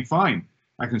and saying, fine,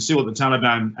 I can see what the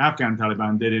Taliban, Afghan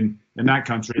Taliban did in that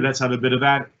country. Let's have a bit of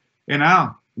that in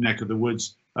our neck of the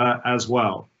woods as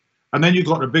well. And then you've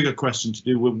got a bigger question to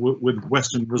do with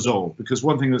Western resolve, because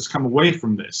one thing that's come away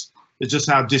from this is just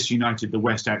how disunited the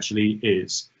West actually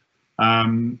is,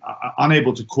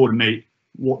 unable to coordinate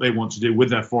what they want to do with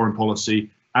their foreign policy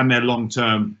and their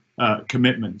long-term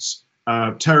commitments.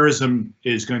 Terrorism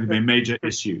is going to be a major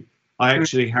issue. I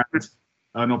actually had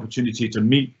an opportunity to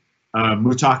meet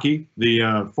Mutaki,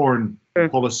 the foreign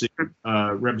policy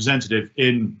representative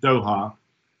in Doha,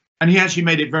 and he actually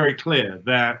made it very clear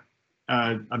that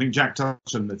I think Jack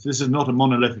touched on this. This is not a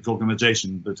monolithic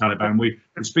organization, the Taliban. We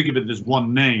speak of it as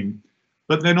one name,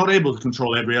 but they're not able to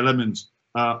control every element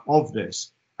of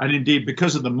this. And indeed,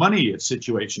 because of the money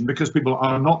situation, because people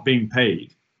are not being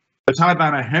paid, the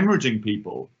Taliban are hemorrhaging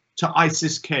people to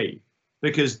ISIS-K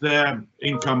because their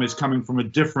income is coming from a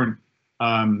different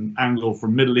angle,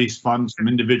 from Middle East funds, from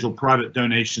individual private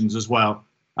donations as well.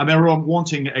 And they're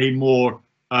wanting a more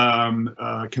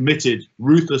committed,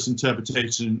 ruthless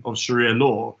interpretation of Sharia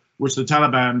law, which the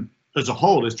Taliban as a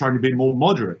whole is trying to be more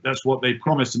moderate. That's what they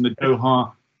promised in the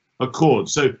Doha Accord.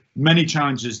 So many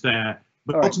challenges there.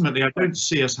 But ultimately, I don't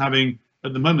see us having,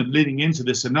 at the moment, leading into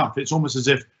this enough. It's almost as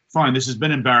if, fine, this has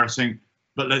been embarrassing,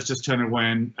 but let's just turn it away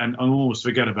and almost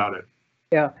forget about it.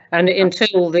 Yeah, and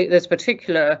until this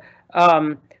particular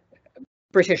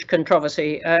British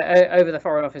controversy over the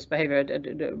Foreign Office behaviour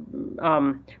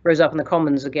rose up in the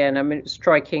Commons again. I mean, it's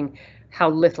striking how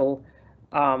little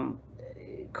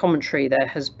commentary there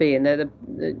has been.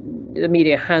 The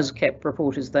media has kept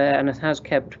reporters there, and it has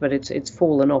kept, but it's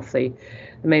fallen off the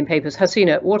main papers.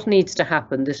 Hasina, what needs to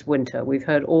happen this winter? We've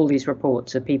heard all these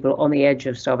reports of people on the edge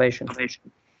of starvation. Thank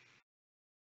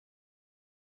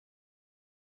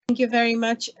you very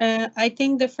much. I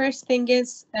think the first thing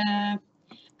is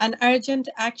an urgent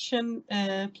action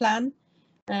plan,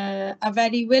 a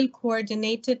very well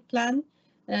coordinated plan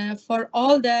for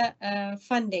all the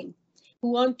funding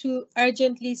who want to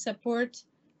urgently support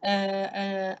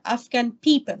Afghan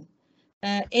people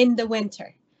in the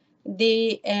winter.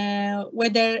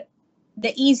 Whether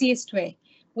the easiest way,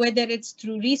 whether it's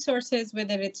through resources,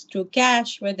 whether it's through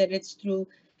cash, whether it's through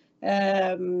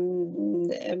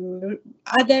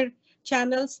other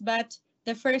channels, but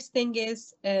the first thing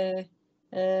is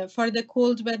for the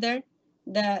cold weather,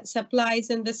 the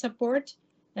supplies and the support.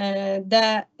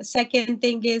 The second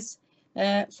thing is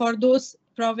for those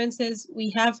provinces,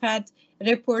 we have had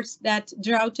reports that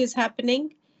drought is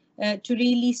happening, to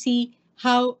really see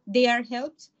how they are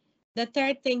helped. The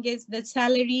third thing is the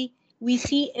salary we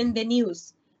see in the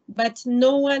news, but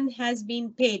no one has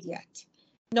been paid yet.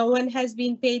 No one has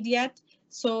been paid yet.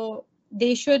 So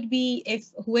they should be,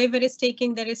 if whoever is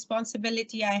taking the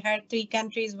responsibility, I heard 3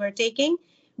 countries were taking,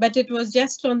 but it was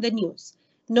just on the news.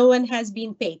 No one has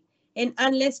been paid. And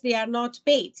unless they are not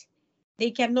paid,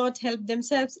 they cannot help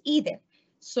themselves either.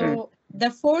 So the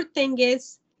fourth thing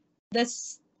is the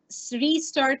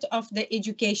restart of the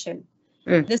education,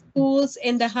 the schools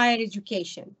and the higher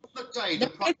education.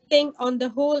 The fifth thing on the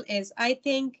whole is, I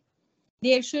think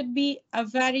there should be a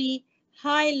very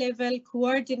high level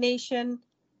coordination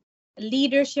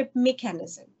leadership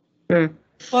mechanism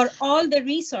for all the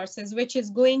resources which is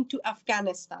going to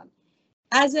Afghanistan.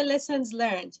 As a lessons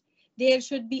learned, there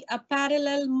should be a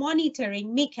parallel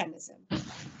monitoring mechanism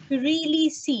to really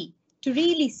see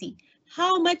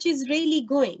how much is really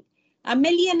going. $1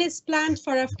 million is planned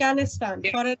for Afghanistan,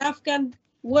 for an Afghan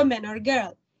woman or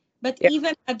girl, but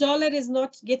even $1 is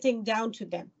not getting down to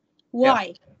them.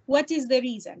 Why? What is the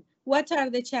reason? What are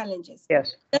the challenges?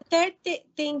 Yes. The third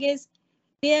thing is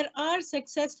there are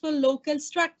successful local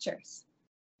structures.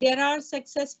 There are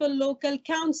successful local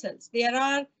councils. There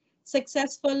are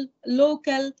successful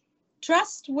local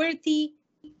trustworthy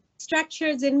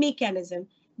structures and mechanisms.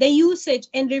 The usage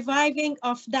and reviving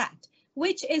of that,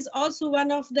 which is also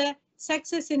one of the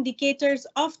success indicators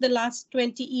of the last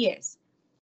 20 years.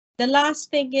 The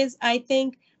last thing is, I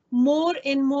think, more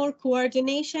and more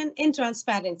coordination and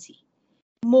transparency.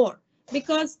 More,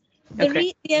 because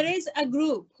there is a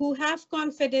group who have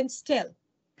confidence still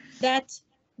that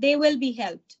they will be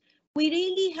helped. We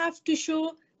really have to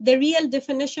show the real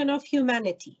definition of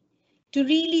humanity, to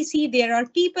really see there are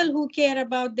people who care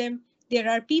about them, there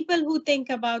are people who think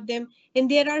about them, and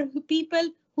there are people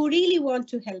who really want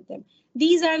to help them.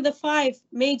 These are the 5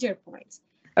 major points.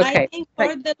 I think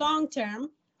for the long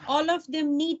term, all of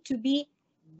them need to be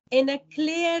in a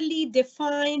clearly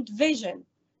defined vision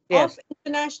Yes. of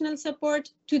international support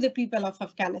to the people of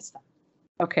Afghanistan.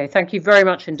 Okay, thank you very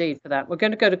much indeed for that. We're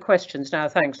going to go to questions now.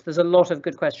 Thanks. There's a lot of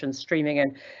good questions streaming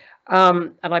in.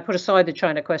 And I put aside the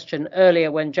China question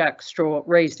earlier when Jack Straw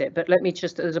raised it, but let me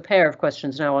just, there's a pair of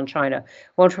questions now on China.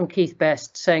 One from Keith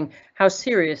Best saying, how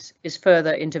serious is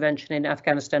further intervention in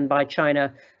Afghanistan by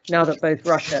China now that both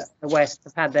Russia and the West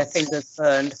have had their fingers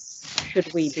burned?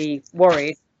 Should we be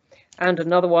worried? And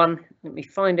another one, let me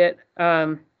find it,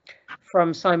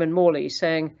 from Simon Morley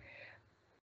saying,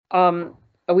 are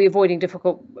we avoiding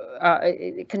difficult,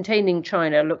 containing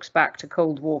China looks back to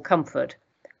Cold War comfort,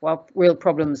 while real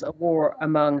problems are war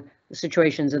among the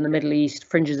situations in the Middle East,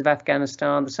 fringes of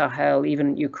Afghanistan, the Sahel,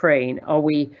 even Ukraine. Are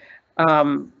we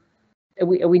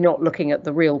not looking at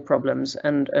the real problems?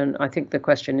 And I think the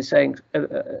question is saying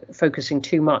focusing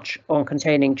too much on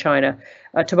containing China.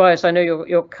 Tobias, I know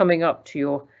you're coming up to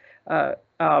your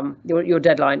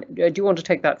deadline. Do you want to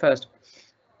take that first?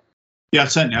 Yeah,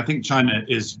 certainly. I think China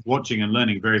is watching and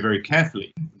learning very, very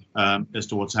carefully as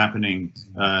to what's happening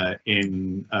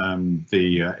in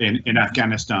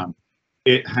Afghanistan.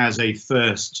 It has a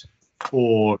thirst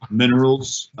for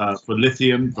minerals, for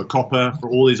lithium, for copper, for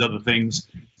all these other things.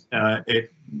 It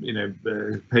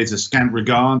pays a scant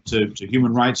regard to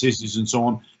human rights issues and so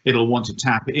on. It'll want to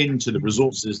tap into the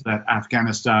resources that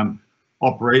Afghanistan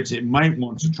operates. It might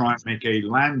want to try and make a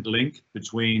land link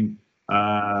between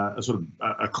a sort of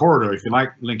a corridor, if you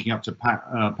like, linking up to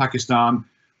Pakistan,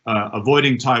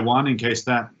 avoiding Taiwan in case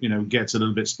that gets a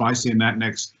little bit spicy in that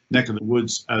next neck of the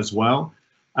woods as well.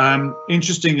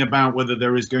 Interesting about whether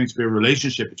there is going to be a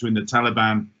relationship between the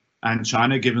Taliban and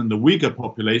China, given the Uyghur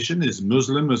population is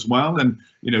Muslim as well, and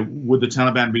would the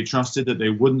Taliban be trusted that they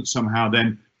wouldn't somehow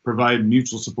then provide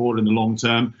mutual support in the long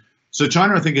term? So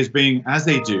China, I think, is being, as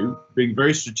they do, being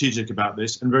very strategic about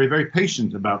this and very, very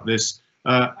patient about this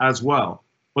as well.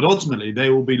 But ultimately, they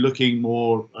will be looking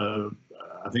more, I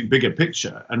think, bigger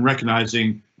picture and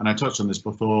recognizing, and I touched on this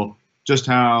before, just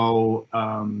how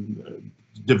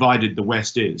divided the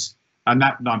West is. And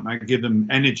that might give them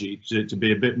energy to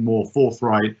be a bit more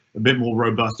forthright, a bit more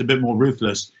robust, a bit more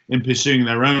ruthless in pursuing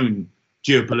their own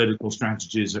geopolitical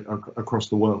strategies across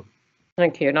the world.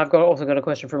 Thank you. And I've also got a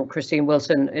question from Christine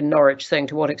Wilson in Norwich saying,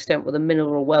 to what extent will the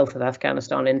mineral wealth of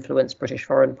Afghanistan influence British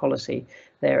foreign policy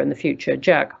there in the future?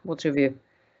 Jack, what's your view?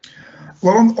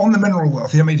 Well, on the mineral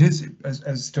wealth, I mean, it is,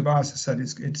 as Tobias has said,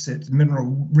 it's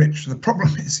mineral rich. The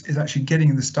problem is actually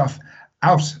getting the stuff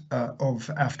out of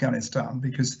Afghanistan,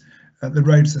 because the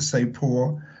roads are so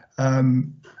poor,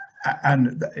 and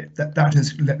that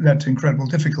has led to incredible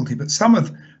difficulty. But some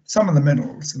of the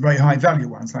minerals, the very high value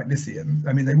ones like lithium,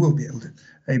 I mean, they will be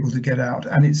able to get out,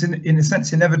 and it's in a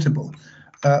sense inevitable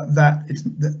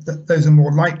that those are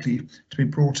more likely to be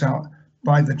brought out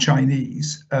by the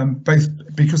Chinese, both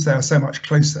because they are so much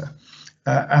closer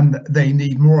and they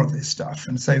need more of this stuff,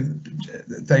 and so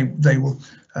they will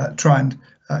try and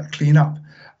clean up.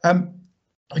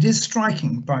 It is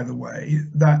striking, by the way,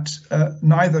 that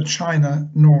neither China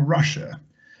nor Russia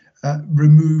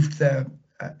removed their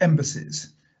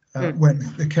embassies when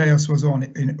the chaos was on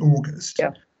in August.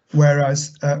 Yeah.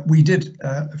 Whereas we did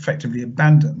effectively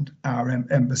abandon our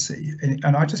embassy.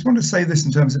 And I just want to say this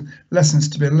in terms of lessons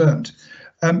to be learned.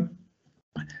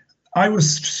 I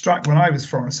was struck when I was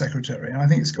Foreign Secretary, and I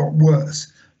think it's got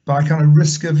worse, by a kind of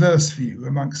risk-averse view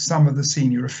amongst some of the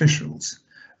senior officials.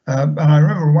 And I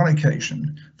remember on one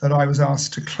occasion that I was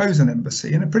asked to close an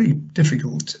embassy in a pretty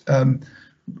difficult,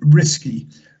 risky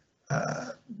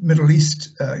Middle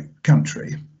East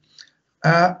country.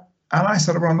 And I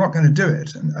said, well, I'm not going to do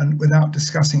it, and without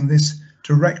discussing this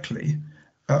directly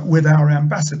with our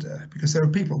ambassador, because there are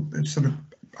people that sort of,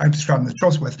 I describe them as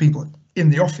Chosworth people in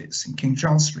the office in King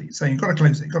Charles Street saying, you've got to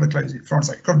close it, you've got to close it, Foreign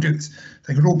Secretary, you've got to do this.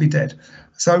 They could all be dead.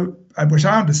 So, which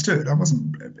I understood, I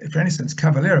wasn't, in any sense,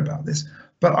 cavalier about this,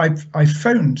 but I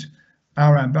phoned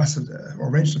our ambassador, or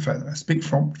arranged to phone her, speak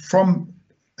from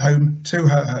home to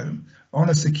her home on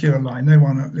a secure line, no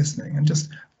one listening, and just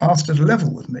asked her to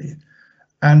level with me.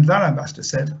 And that ambassador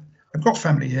said, I've got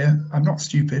family here, I'm not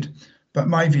stupid, but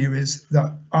my view is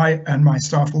that I and my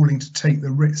staff are willing to take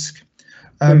the risk.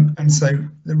 And so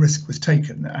the risk was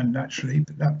taken, and actually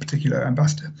that particular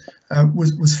ambassador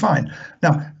was fine.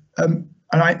 Now, and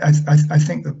I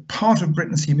think that part of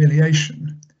Britain's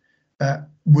humiliation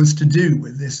was to do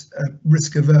with this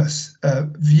risk-averse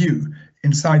view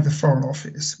inside the Foreign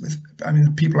Office, with, I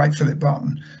mean, people like Philip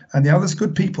Barton and the others,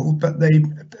 good people, but they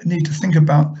need to think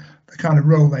about the kind of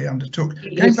role they undertook.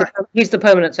 He's the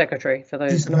permanent secretary, for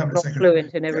those not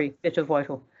fluent in every bit of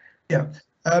Whitehall. Yeah,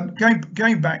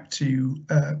 going back to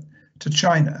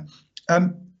China,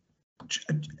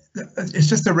 it's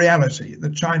just a reality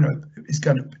that China is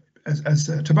going to, as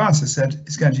Tobias has said,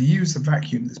 is going to use the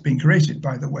vacuum that's been created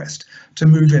by the West to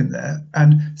move in there,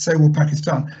 and so will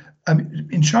Pakistan.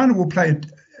 In China will play,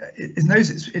 it knows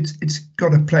it's got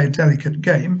to play a delicate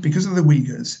game because of the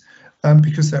Uyghurs,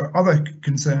 because there are other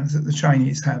concerns that the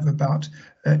Chinese have about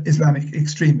Islamic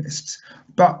extremists.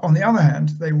 But on the other hand,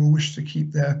 they will wish to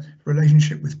keep their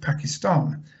relationship with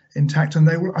Pakistan intact, and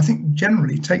they will, I think,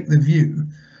 generally take the view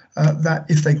that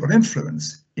if they got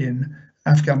influence in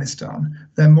Afghanistan,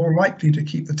 they're more likely to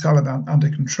keep the Taliban under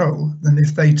control than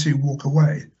if they too walk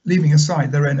away, leaving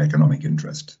aside their own economic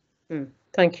interest.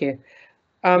 Thank you.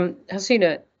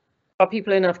 Hasina, are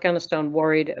people in Afghanistan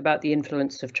worried about the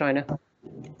influence of China?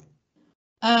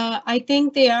 I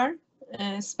think they are,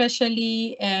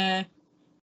 especially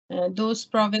those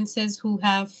provinces who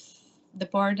have the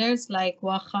borders like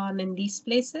Wakhan and these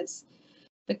places,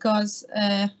 because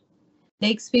the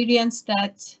experience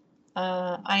that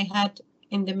I had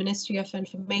in the Ministry of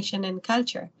Information and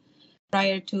Culture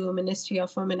prior to Ministry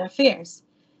of Women Affairs,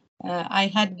 I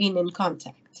had been in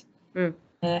contact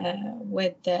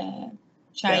with the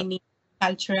Chinese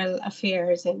cultural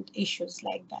affairs and issues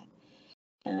like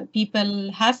that.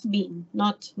 People have been,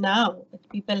 not now, but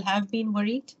people have been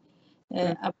worried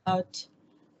about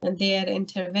their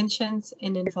interventions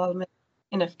and involvement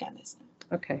in Afghanistan.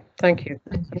 Okay, thank you.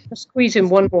 I'm going to squeeze in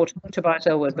one more to Tobias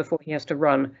Ellwood before he has to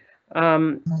run,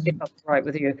 if that's right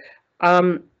with you.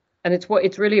 And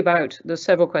it's really about, there's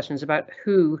several questions about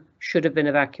who should have been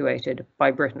evacuated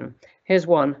by Britain. Here's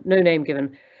one, no name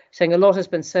given, saying a lot has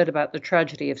been said about the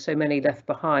tragedy of so many left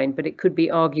behind, but it could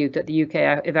be argued that the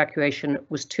UK evacuation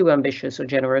was too ambitious or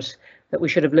generous, that we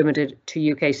should have limited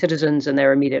to UK citizens and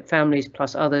their immediate families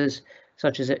plus others,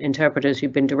 such as interpreters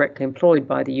who've been directly employed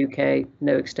by the UK,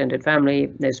 no extended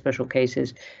family, no special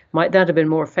cases. Might that have been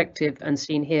more effective and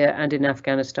seen here and in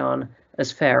Afghanistan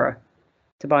as fairer?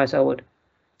 Tobias Ellwood.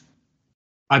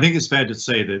 I think it's fair to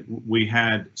say that we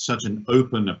had such an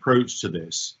open approach to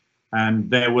this, and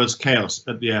there was chaos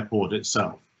at the airport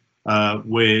itself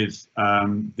with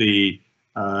the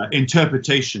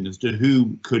interpretation as to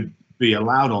who could be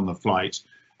allowed on the flight.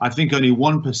 I think only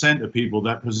 1% of people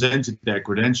that presented their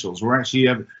credentials were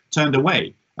actually turned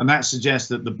away, and that suggests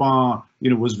that the bar,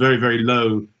 was very, very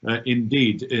low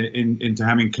indeed into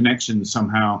having connections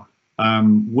somehow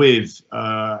with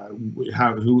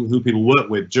who people work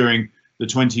with during the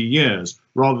 20 years,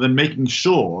 rather than making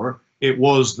sure it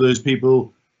was those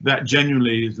people that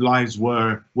genuinely lives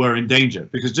were in danger,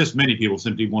 because just many people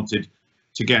simply wanted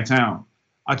to get out.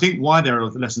 I think why there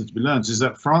are lessons to be learned is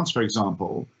that France, for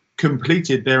example,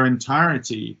 completed their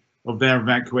entirety of their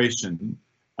evacuation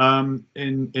during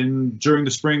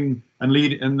the spring and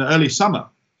in the early summer.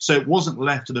 So it wasn't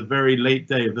left to the very late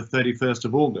day of the 31st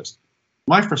of August.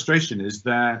 My frustration is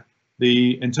that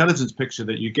the intelligence picture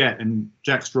that you get, and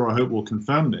Jack Straw, I hope, will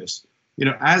confirm this,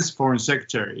 as Foreign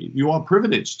Secretary, you are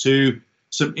privileged to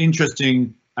some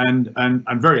interesting and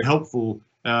very helpful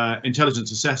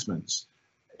intelligence assessments.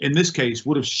 In this case,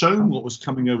 would have shown what was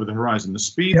coming over the horizon, the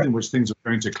speed in which things are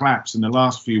going to collapse in the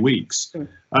last few weeks.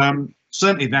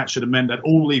 Certainly that should have meant that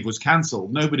all leave was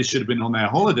cancelled. Nobody should have been on their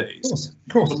holidays.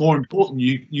 Of course. But more important,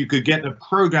 you could get the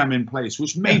program in place,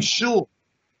 which made sure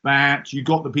that you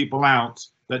got the people out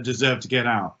that deserve to get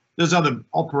out. There's other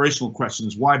operational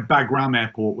questions, why Bagram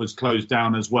Airport was closed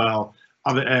down as well,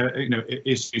 other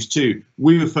issues too.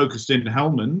 We were focused in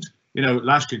Helmand,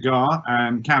 Lashkar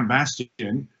and Camp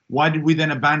Bastion. Why did we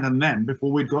then abandon them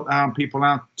before we'd got our people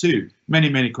out too? Many,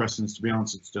 many questions to be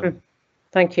answered still.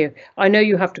 Thank you. I know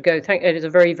you have to go. It is a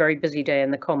very, very busy day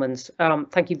in the Commons.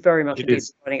 Thank you very much indeed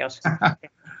for joining us.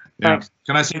 Thanks.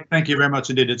 Can I say thank you very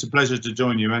much indeed? It's a pleasure to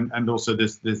join you and also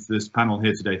this panel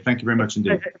here today. Thank you very much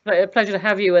indeed. Pleasure to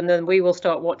have you, and then we will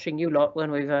start watching you lot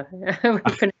when we've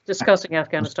finished discussing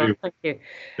Afghanistan. Thank you.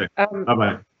 Okay.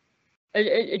 Bye-bye.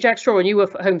 Jack Straw, and you were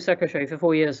Home Secretary for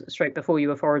 4 years straight before you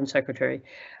were Foreign Secretary,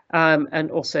 and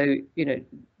also,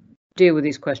 deal with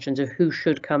these questions of who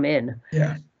should come in.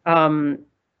 Yeah.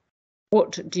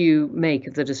 What do you make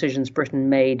of the decisions Britain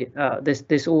made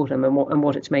this autumn and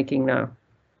what it's making now?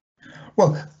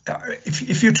 Well,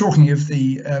 if you're talking of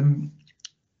the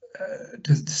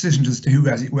decisions as to who,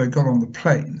 as it were, got on the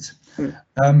planes,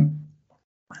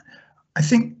 I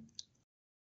think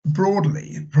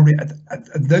broadly, probably at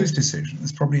those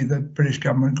decisions, probably the British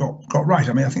government got right.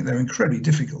 I mean, I think they're incredibly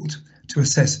difficult to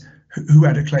assess who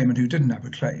had a claim and who didn't have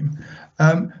a claim.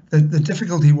 The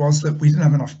difficulty was that we didn't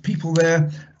have enough people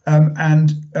there, and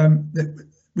that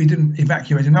we didn't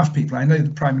evacuate enough people. I know the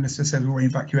Prime Minister said we already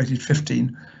evacuated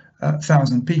 15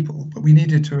 thousand people, but we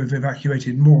needed to have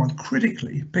evacuated more. And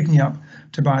critically, picking up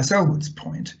Tobias Ellwood's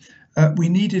point, we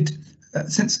needed,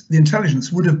 since the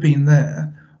intelligence would have been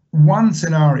there, one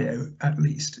scenario at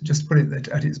least, just put it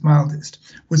at its mildest,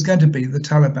 was going to be the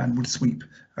Taliban would sweep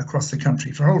across the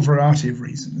country for a whole variety of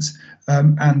reasons,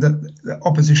 and that the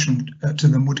opposition to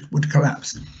them would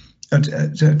collapse, to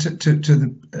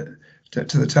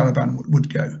the Taliban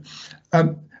would go.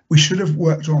 We should have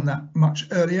worked on that much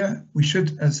earlier. We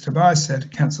should, as Tobias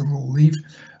said, cancel all leave,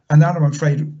 and that, I'm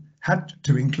afraid, had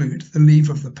to include the leave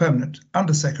of the permanent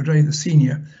Undersecretary, the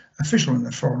senior official in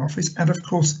the Foreign Office, and of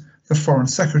course the Foreign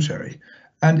Secretary.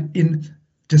 And in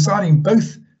deciding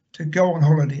both to go on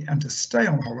holiday and to stay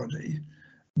on holiday,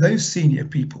 those senior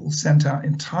people sent out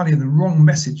entirely the wrong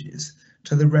messages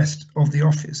to the rest of the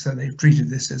office. So they've treated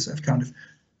this as a kind of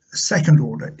second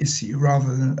order issue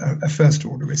rather than a first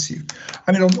order issue.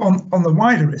 I mean, on the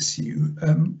wider issue,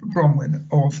 Bronwyn,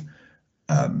 of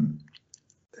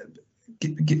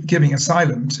giving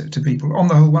asylum to people, on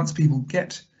the whole, once people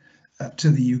get to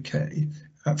the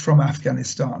UK from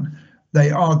Afghanistan,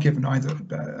 they are given either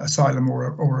asylum or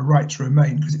a right to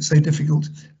remain, because it's so difficult,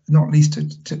 not least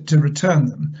to return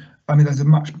them. I mean, there's a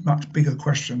much bigger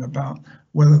question about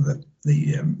whether the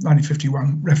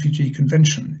 1951 Refugee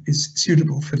Convention is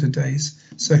suitable for today's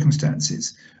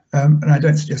circumstances, and I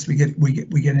don't suggest we get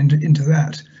into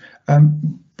that.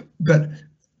 But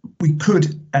we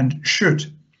could and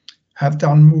should have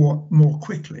done more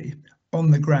quickly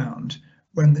on the ground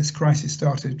when this crisis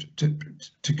started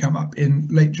to come up in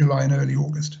late July and early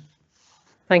August.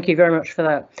 Thank you very much for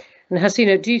that. And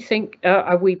Hasina, do you think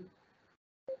have we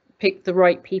picked the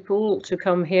right people to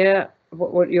come here?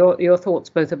 What your thoughts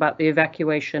both about the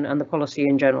evacuation and the policy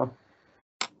in general?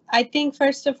 I think,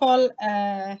 first of all,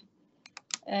 as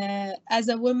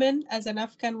a woman, as an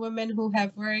Afghan woman who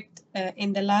have worked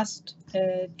in the last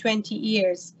 20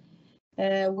 years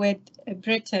with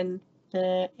Britain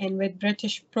and with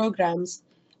British programs,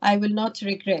 I will not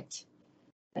regret,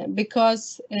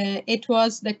 because it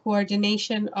was the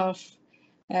coordination of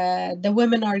the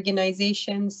women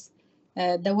organizations,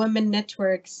 the women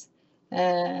networks,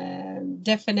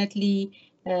 definitely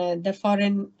the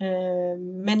foreign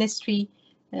ministry,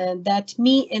 that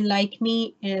me and like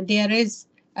me, there is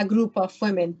a group of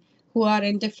women who are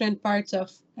in different parts of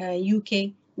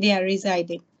UK, they are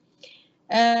residing.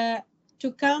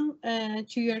 To come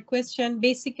to your question,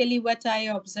 basically what I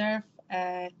observe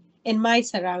in my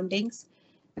surroundings,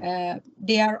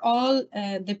 they are all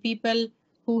the people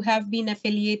who have been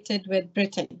affiliated with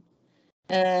Britain.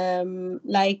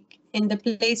 Like in the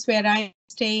place where I'm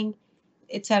staying,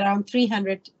 it's around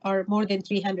 300 or more than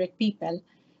 300 people.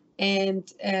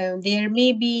 And there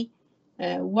may be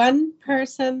one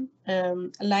person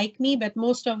like me, but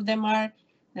most of them are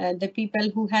the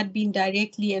people who had been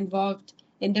directly involved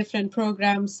in different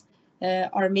programs,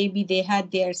 or maybe they had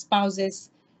their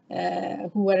spouses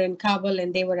who were in Kabul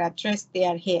and they were at rest, they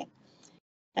are here.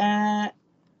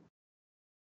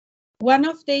 One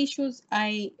of the issues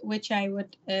which I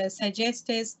would suggest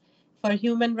is for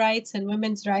human rights and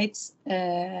women's rights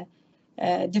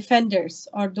defenders,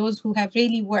 or those who have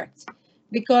really worked,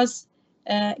 because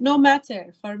no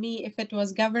matter for me if it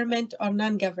was government or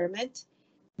non-government,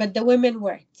 but the women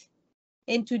worked.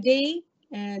 And today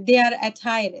they are at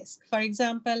high risk. For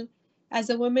example, as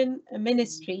a women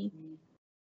ministry,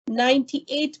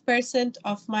 98%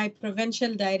 of my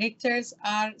provincial directors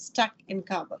are stuck in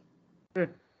Kabul.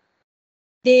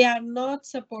 They are not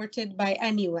supported by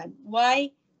anyone.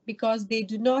 Why? Because they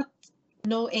do not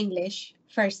know English,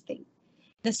 first thing.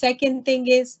 The second thing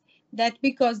is that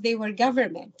because they were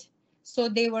government, so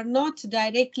they were not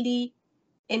directly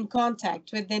in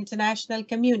contact with the international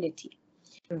community.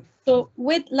 So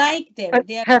with like them,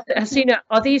 they are— Hasina,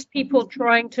 are these people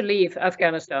trying to leave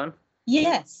Afghanistan?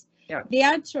 Yes, yeah. They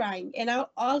are trying. And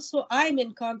also I'm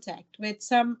in contact with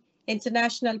some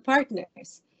international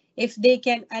partners. If they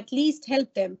can at least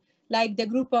help them, like the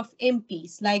group of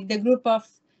MPs, like the group of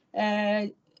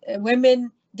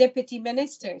women deputy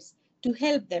ministers, to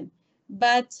help them.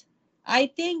 But I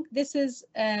think this is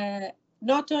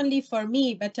not only for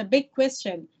me, but a big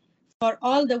question for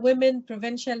all the women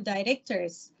provincial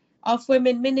directors of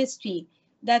women ministry,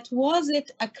 that was it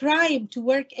a crime to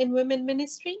work in women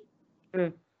ministry?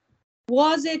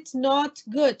 Was it not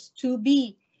good to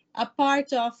be a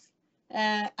part of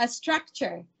a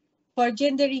structure for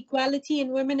gender equality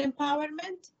and women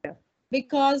empowerment? Yeah.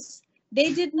 Because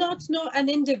they did not know an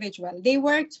individual. They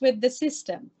worked with the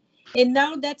system. And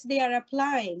now that they are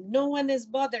applying, no one is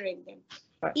bothering them.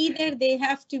 Right. Either they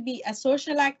have to be a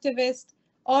social activist,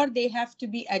 or they have to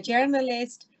be a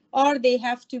journalist, or they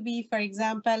have to be, for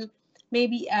example,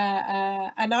 maybe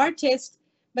an artist,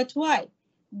 but why?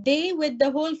 They with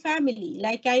the whole family,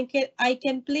 like I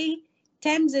can play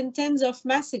tens and tens of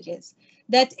messages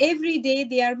that every day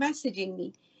they are messaging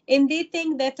me, and they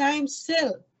think that I'm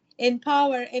still in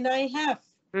power and I have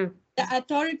the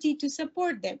authority to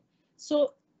support them.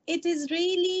 So it is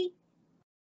really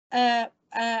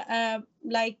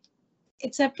like,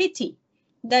 it's a pity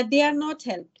that they are not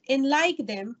helped. And like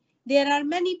them, there are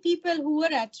many people who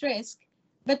were at risk,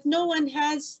 but no one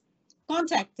has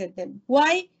contacted them.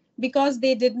 Why? Because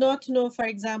they did not know, for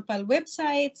example,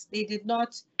 websites, they did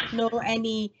not know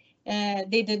any,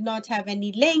 they did not have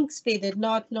any links, they did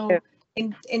not know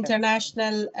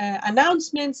international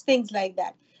announcements, things like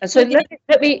that. And so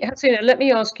let me, Hasina, let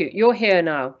me ask you, you're here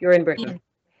now, you're in Britain.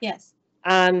 Yes.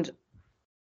 And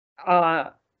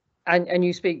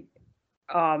you speak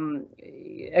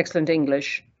excellent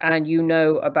English, and you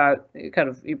know about kind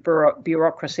of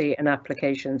bureaucracy and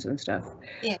applications and stuff.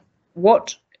 Yeah.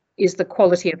 What is the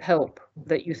quality of help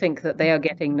that you think that they are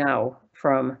getting now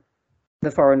from the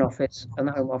Foreign Office and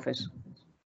the Home Office?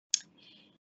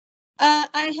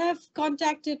 I have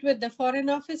contacted with the Foreign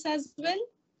Office as well,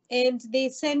 and they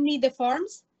send me the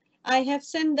forms. I have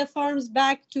sent the forms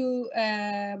back to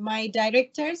my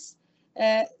directors,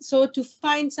 so to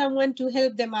find someone to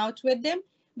help them out with them.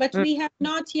 But we have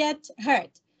not yet heard,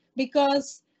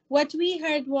 because what we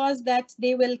heard was that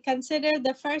they will consider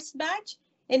the first batch,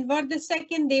 and for the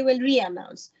second they will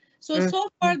re-announce. So so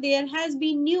far there has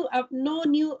been no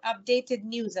new updated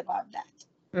news about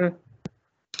that.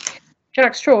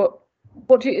 Jack Straw,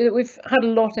 we've had a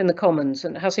lot in the Commons,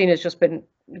 and Hasina's just been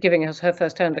giving us her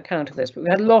first-hand account of this, but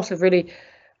we've had a lot of really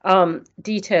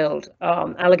detailed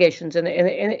allegations in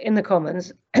the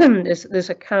Commons. this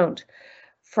account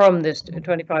from this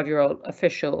 25-year-old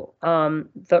official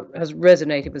that has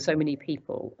resonated with so many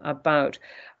people about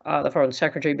the Foreign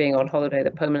Secretary being on holiday,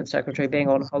 the Permanent Secretary being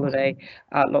on holiday,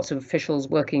 lots of officials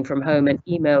working from home, and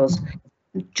emails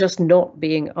just not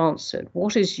being answered.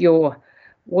 What is your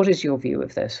view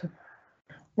of this?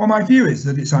 Well, my view is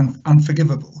that it's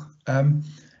unforgivable and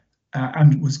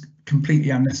was completely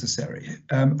unnecessary.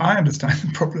 I understand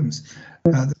the problems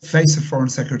that face a Foreign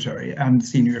Secretary and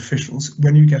senior officials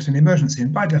when you get an emergency,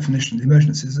 and by definition, the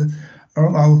emergencies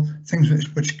are things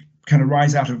which kind of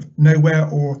rise out of nowhere,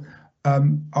 or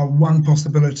are one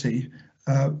possibility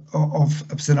of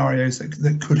scenarios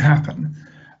that could happen.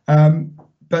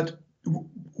 But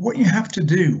what you have to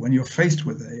do when you're faced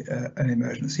with an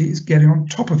emergency is getting on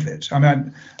top of it. I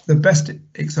mean, the best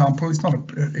example, it's not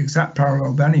an exact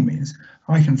parallel by any means,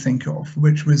 I can think of,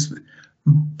 which was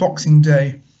Boxing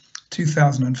Day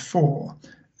 2004.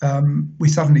 We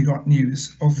suddenly got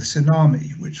news of the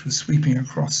tsunami which was sweeping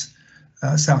across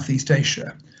Southeast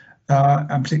Asia,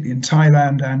 and particularly in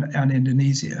Thailand and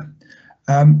Indonesia.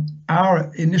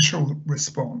 Our initial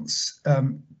response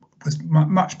was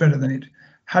much better than it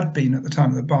had been at the time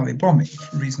of the Bali bombing,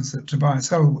 for reasons that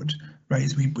Tobias Ellwood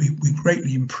raised. We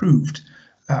greatly improved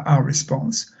our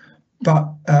response, but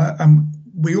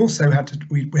we also had to.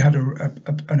 We had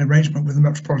an arrangement with the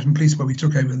Metropolitan Police where we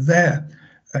took over their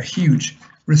huge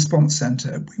response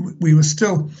centre. We were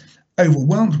still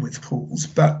overwhelmed with calls,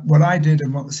 but what I did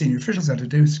and what the senior officials had to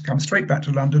do is come straight back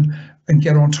to London and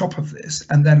get on top of this,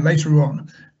 and then later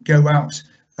on go out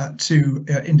to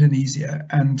Indonesia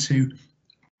and to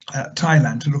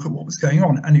Thailand to look at what was going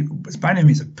on. And it was by no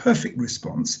means a perfect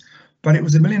response, but it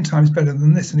was a million times better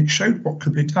than this, and it showed what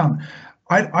could be done.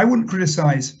 I wouldn't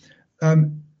criticise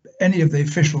any of the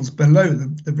officials below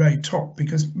the very top,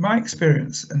 because my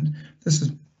experience, and this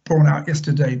was borne out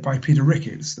yesterday by Peter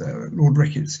Ricketts, Lord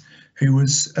Ricketts, who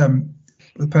was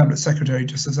the Permanent Secretary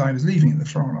just as I was leaving the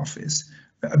Foreign Office,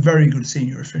 a very good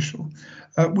senior official,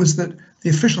 was that the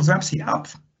officials are absolutely up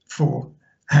for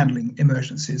handling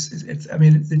emergencies. It's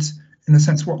in a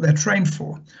sense what they're trained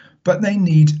for, but they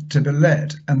need to be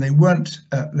led, and they weren't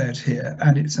led here,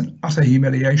 and it's an utter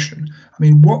humiliation. I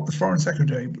mean, what the Foreign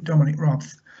Secretary, Dominic Raab,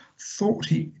 thought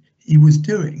he was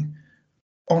doing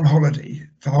on holiday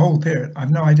for the whole period, I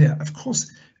have no idea. Of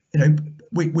course, you know,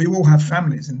 we all have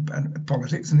families in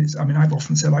politics, and I mean, I've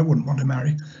often said I wouldn't want to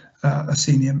marry a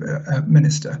senior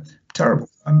minister. Terrible.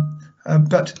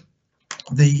 But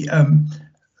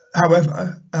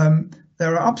however,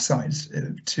 there are upsides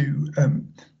to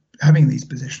having these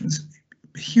positions.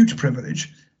 Huge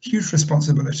privilege, huge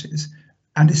responsibilities,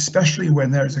 and especially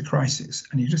when there is a crisis,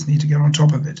 and you just need to get on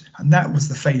top of it. And that was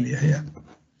the failure here.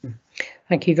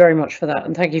 Thank you very much for that,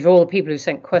 and thank you for all the people who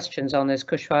sent questions on this.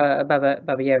 Khushbu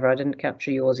Babayeva, I didn't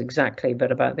capture yours exactly,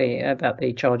 but about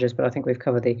the charges, but I think we've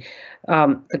covered the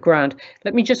ground.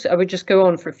 I would just go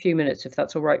on for a few minutes, if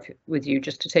that's all right with you,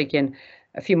 just to take in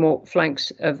a few more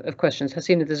flanks of questions.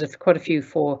 Hasina, there's quite a few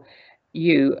for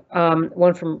you.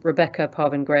 One from Rebecca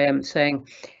Parvin Graham saying,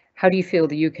 how do you feel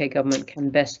the UK government can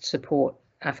best support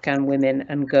Afghan women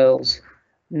and girls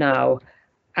now?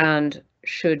 And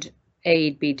should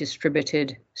aid be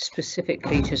distributed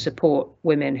specifically to support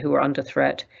women who are under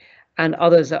threat? And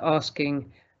others are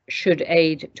asking, should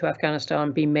aid to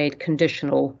Afghanistan be made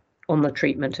conditional on the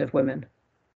treatment of women?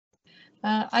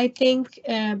 I think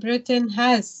Britain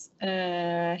has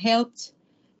helped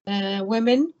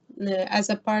women as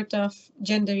a part of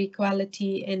gender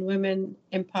equality and women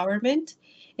empowerment,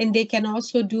 and they can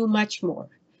also do much more.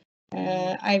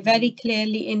 I very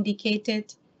clearly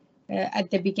indicated at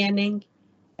the beginning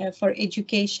for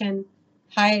education,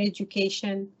 higher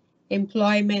education,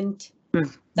 employment,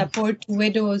 support to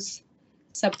widows,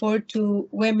 support to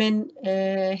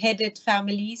women-headed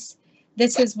families.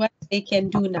 This is what they can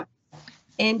do now.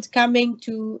 And coming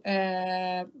to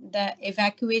the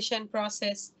evacuation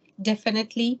process,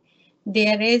 definitely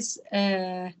there is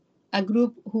a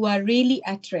group who are really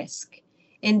at risk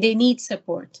and they need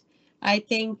support. I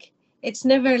think it's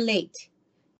never late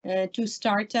to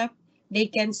start up. They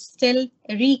can still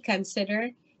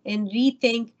reconsider and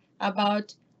rethink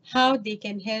about how they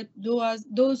can help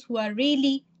those who are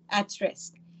really at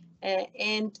risk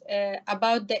and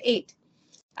about the aid.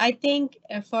 I think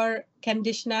for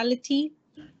conditionality,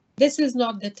 this is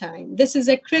not the time. This is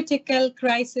a critical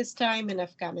crisis time in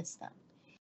Afghanistan.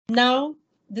 Now,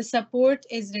 the support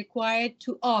is required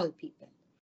to all people.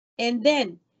 And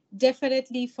then,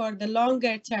 definitely for the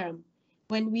longer term,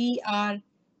 when we are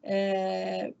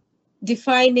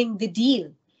defining the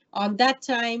deal, on that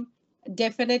time,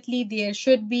 definitely there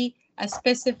should be a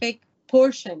specific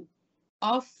portion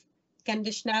of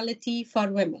conditionality for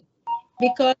women.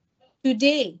 Because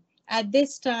today, at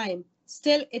this time,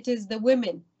 still it is the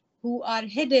women who are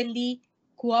hiddenly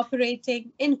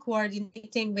cooperating and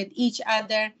coordinating with each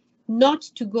other, not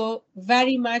to go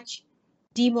very much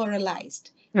demoralized,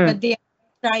 but they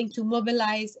are trying to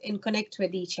mobilize and connect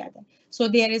with each other. So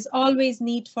there is always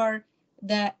need for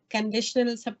the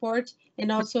conditional support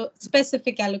and also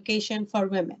specific allocation for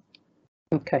women.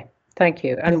 Okay, thank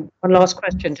you. And one last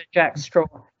question to Jack Straw.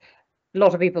 A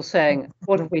lot of people saying,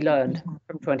 what have we learned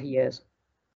from 20 years?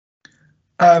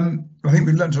 I think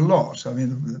we've learned a lot. I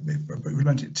mean, we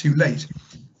learned it too late.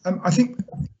 I think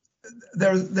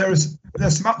there's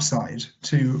some upside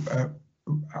to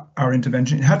our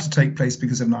intervention. It had to take place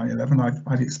because of 9/11.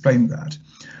 I've explained that.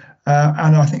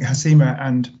 And I think Hasina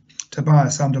and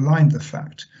Tobias underlined the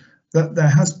fact that there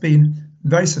has been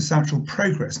very substantial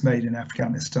progress made in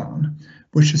Afghanistan,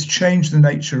 which has changed the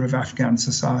nature of Afghan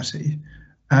society.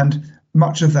 And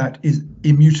much of that is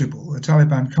immutable. The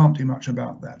Taliban can't do much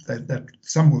about that.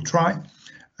 Some will try,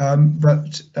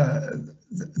 but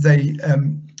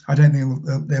I don't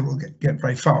think they will get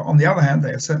very far. On the other hand,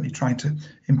 they are certainly trying to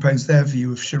impose their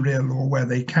view of Sharia law where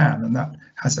they can, and that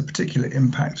has a particular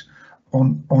impact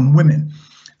on women.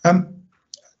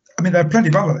 I mean, there are plenty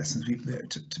of other lessons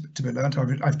to be learned.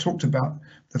 I've talked about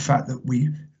the fact that we,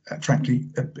 frankly,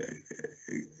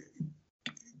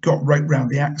 got right round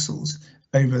the axles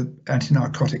over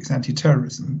anti-narcotics,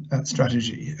 anti-terrorism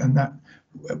strategy, and that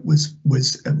was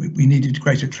we needed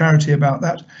greater clarity about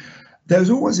that. There's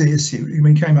always the issue,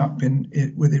 we came up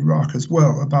with Iraq as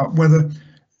well, about whether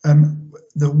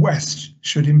the West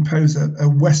should impose a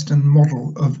Western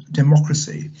model of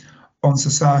democracy on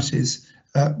societies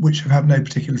which have had no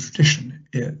particular tradition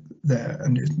there,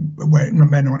 and where it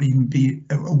may not even be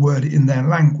a word in their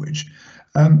language.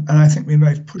 And I think we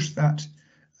may have pushed that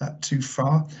too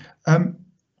far.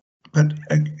 But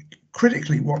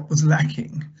critically, what was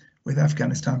lacking with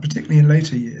Afghanistan, particularly in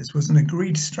later years, was an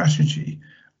agreed strategy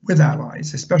with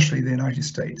allies, especially the United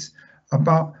States,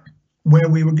 about where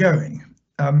we were going.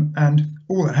 And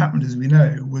all that happened, as we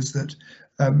know, was that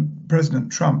President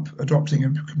Trump, adopting a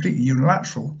completely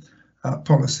unilateral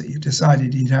policy,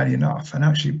 decided he'd had enough. And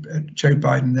actually, Joe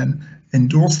Biden then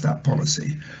endorsed that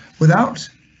policy without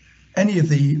any of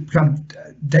the kind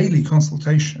of daily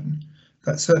consultation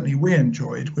that certainly we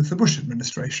enjoyed with the Bush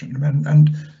administration.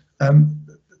 And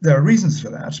there are reasons for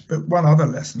that. But one other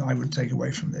lesson I would take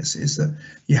away from this is that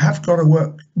you have got to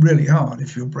work really hard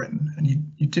if you're Britain. And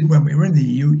you did when we were in the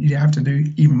EU, you have to do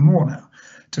even more now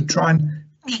to try and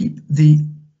keep the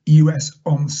US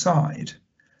on side.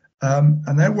 And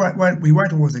we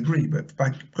won't always agree, but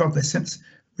by God,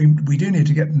 we do need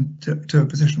to get them to a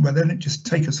position where they don't just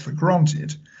take us for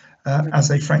granted, as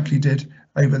they frankly did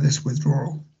over this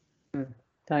withdrawal.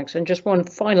 Thanks. And just one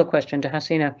final question to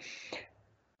Hasina.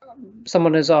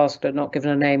 Someone has asked, but not given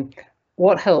a name,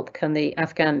 what help can the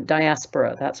Afghan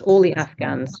diaspora, that's all the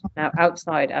Afghans now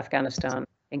outside Afghanistan,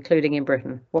 including in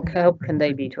Britain, what help can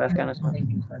they be to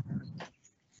Afghanistan?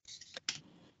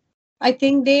 I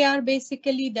think they are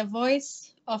basically the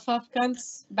voice of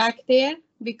Afghans back there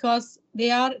because they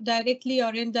are directly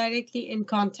or indirectly in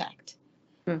contact.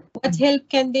 What help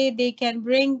can they? They can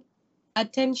bring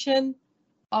attention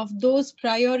of those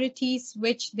priorities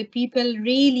which the people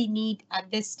really need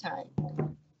at this time.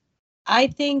 I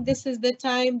think this is the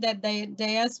time that the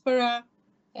diaspora,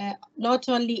 not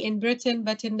only in Britain,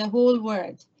 but in the whole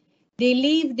world, they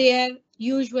leave their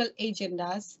usual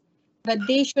agendas, but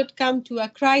they should come to a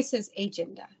crisis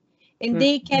agenda. And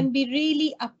they can be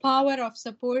really a power of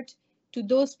support to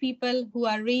those people who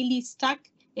are really stuck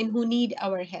and who need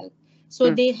our help. So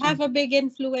they have a big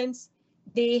influence,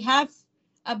 they have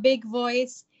a big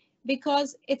voice,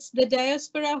 because it's the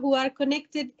diaspora who are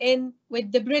connected in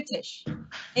with the British.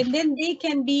 And then they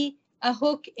can be a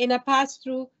hook in a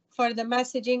pass-through for the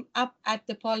messaging up at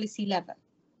the policy level.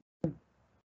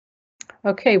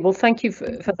 Okay, well, thank you for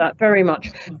that very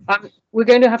much. We're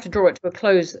going to have to draw it to a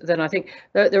close then. I think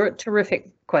there are terrific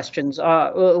questions,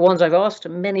 the ones I've asked,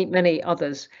 many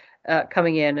others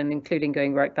coming in, and including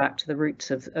going right back to the roots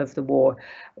of the war,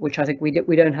 which I think we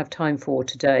don't have time for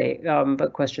today,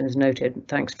 but questions noted.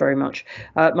 Thanks very much.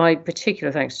 My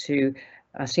particular thanks to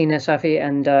Sina Safi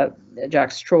and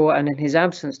Jack Straw, and in his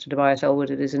absence to Tobias Ellwood.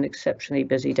 It is an exceptionally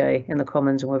busy day in the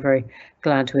Commons, and we're very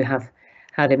glad to have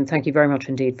had him. Thank you very much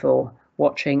indeed for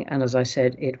watching, and as I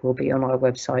said, it will be on our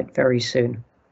website very soon.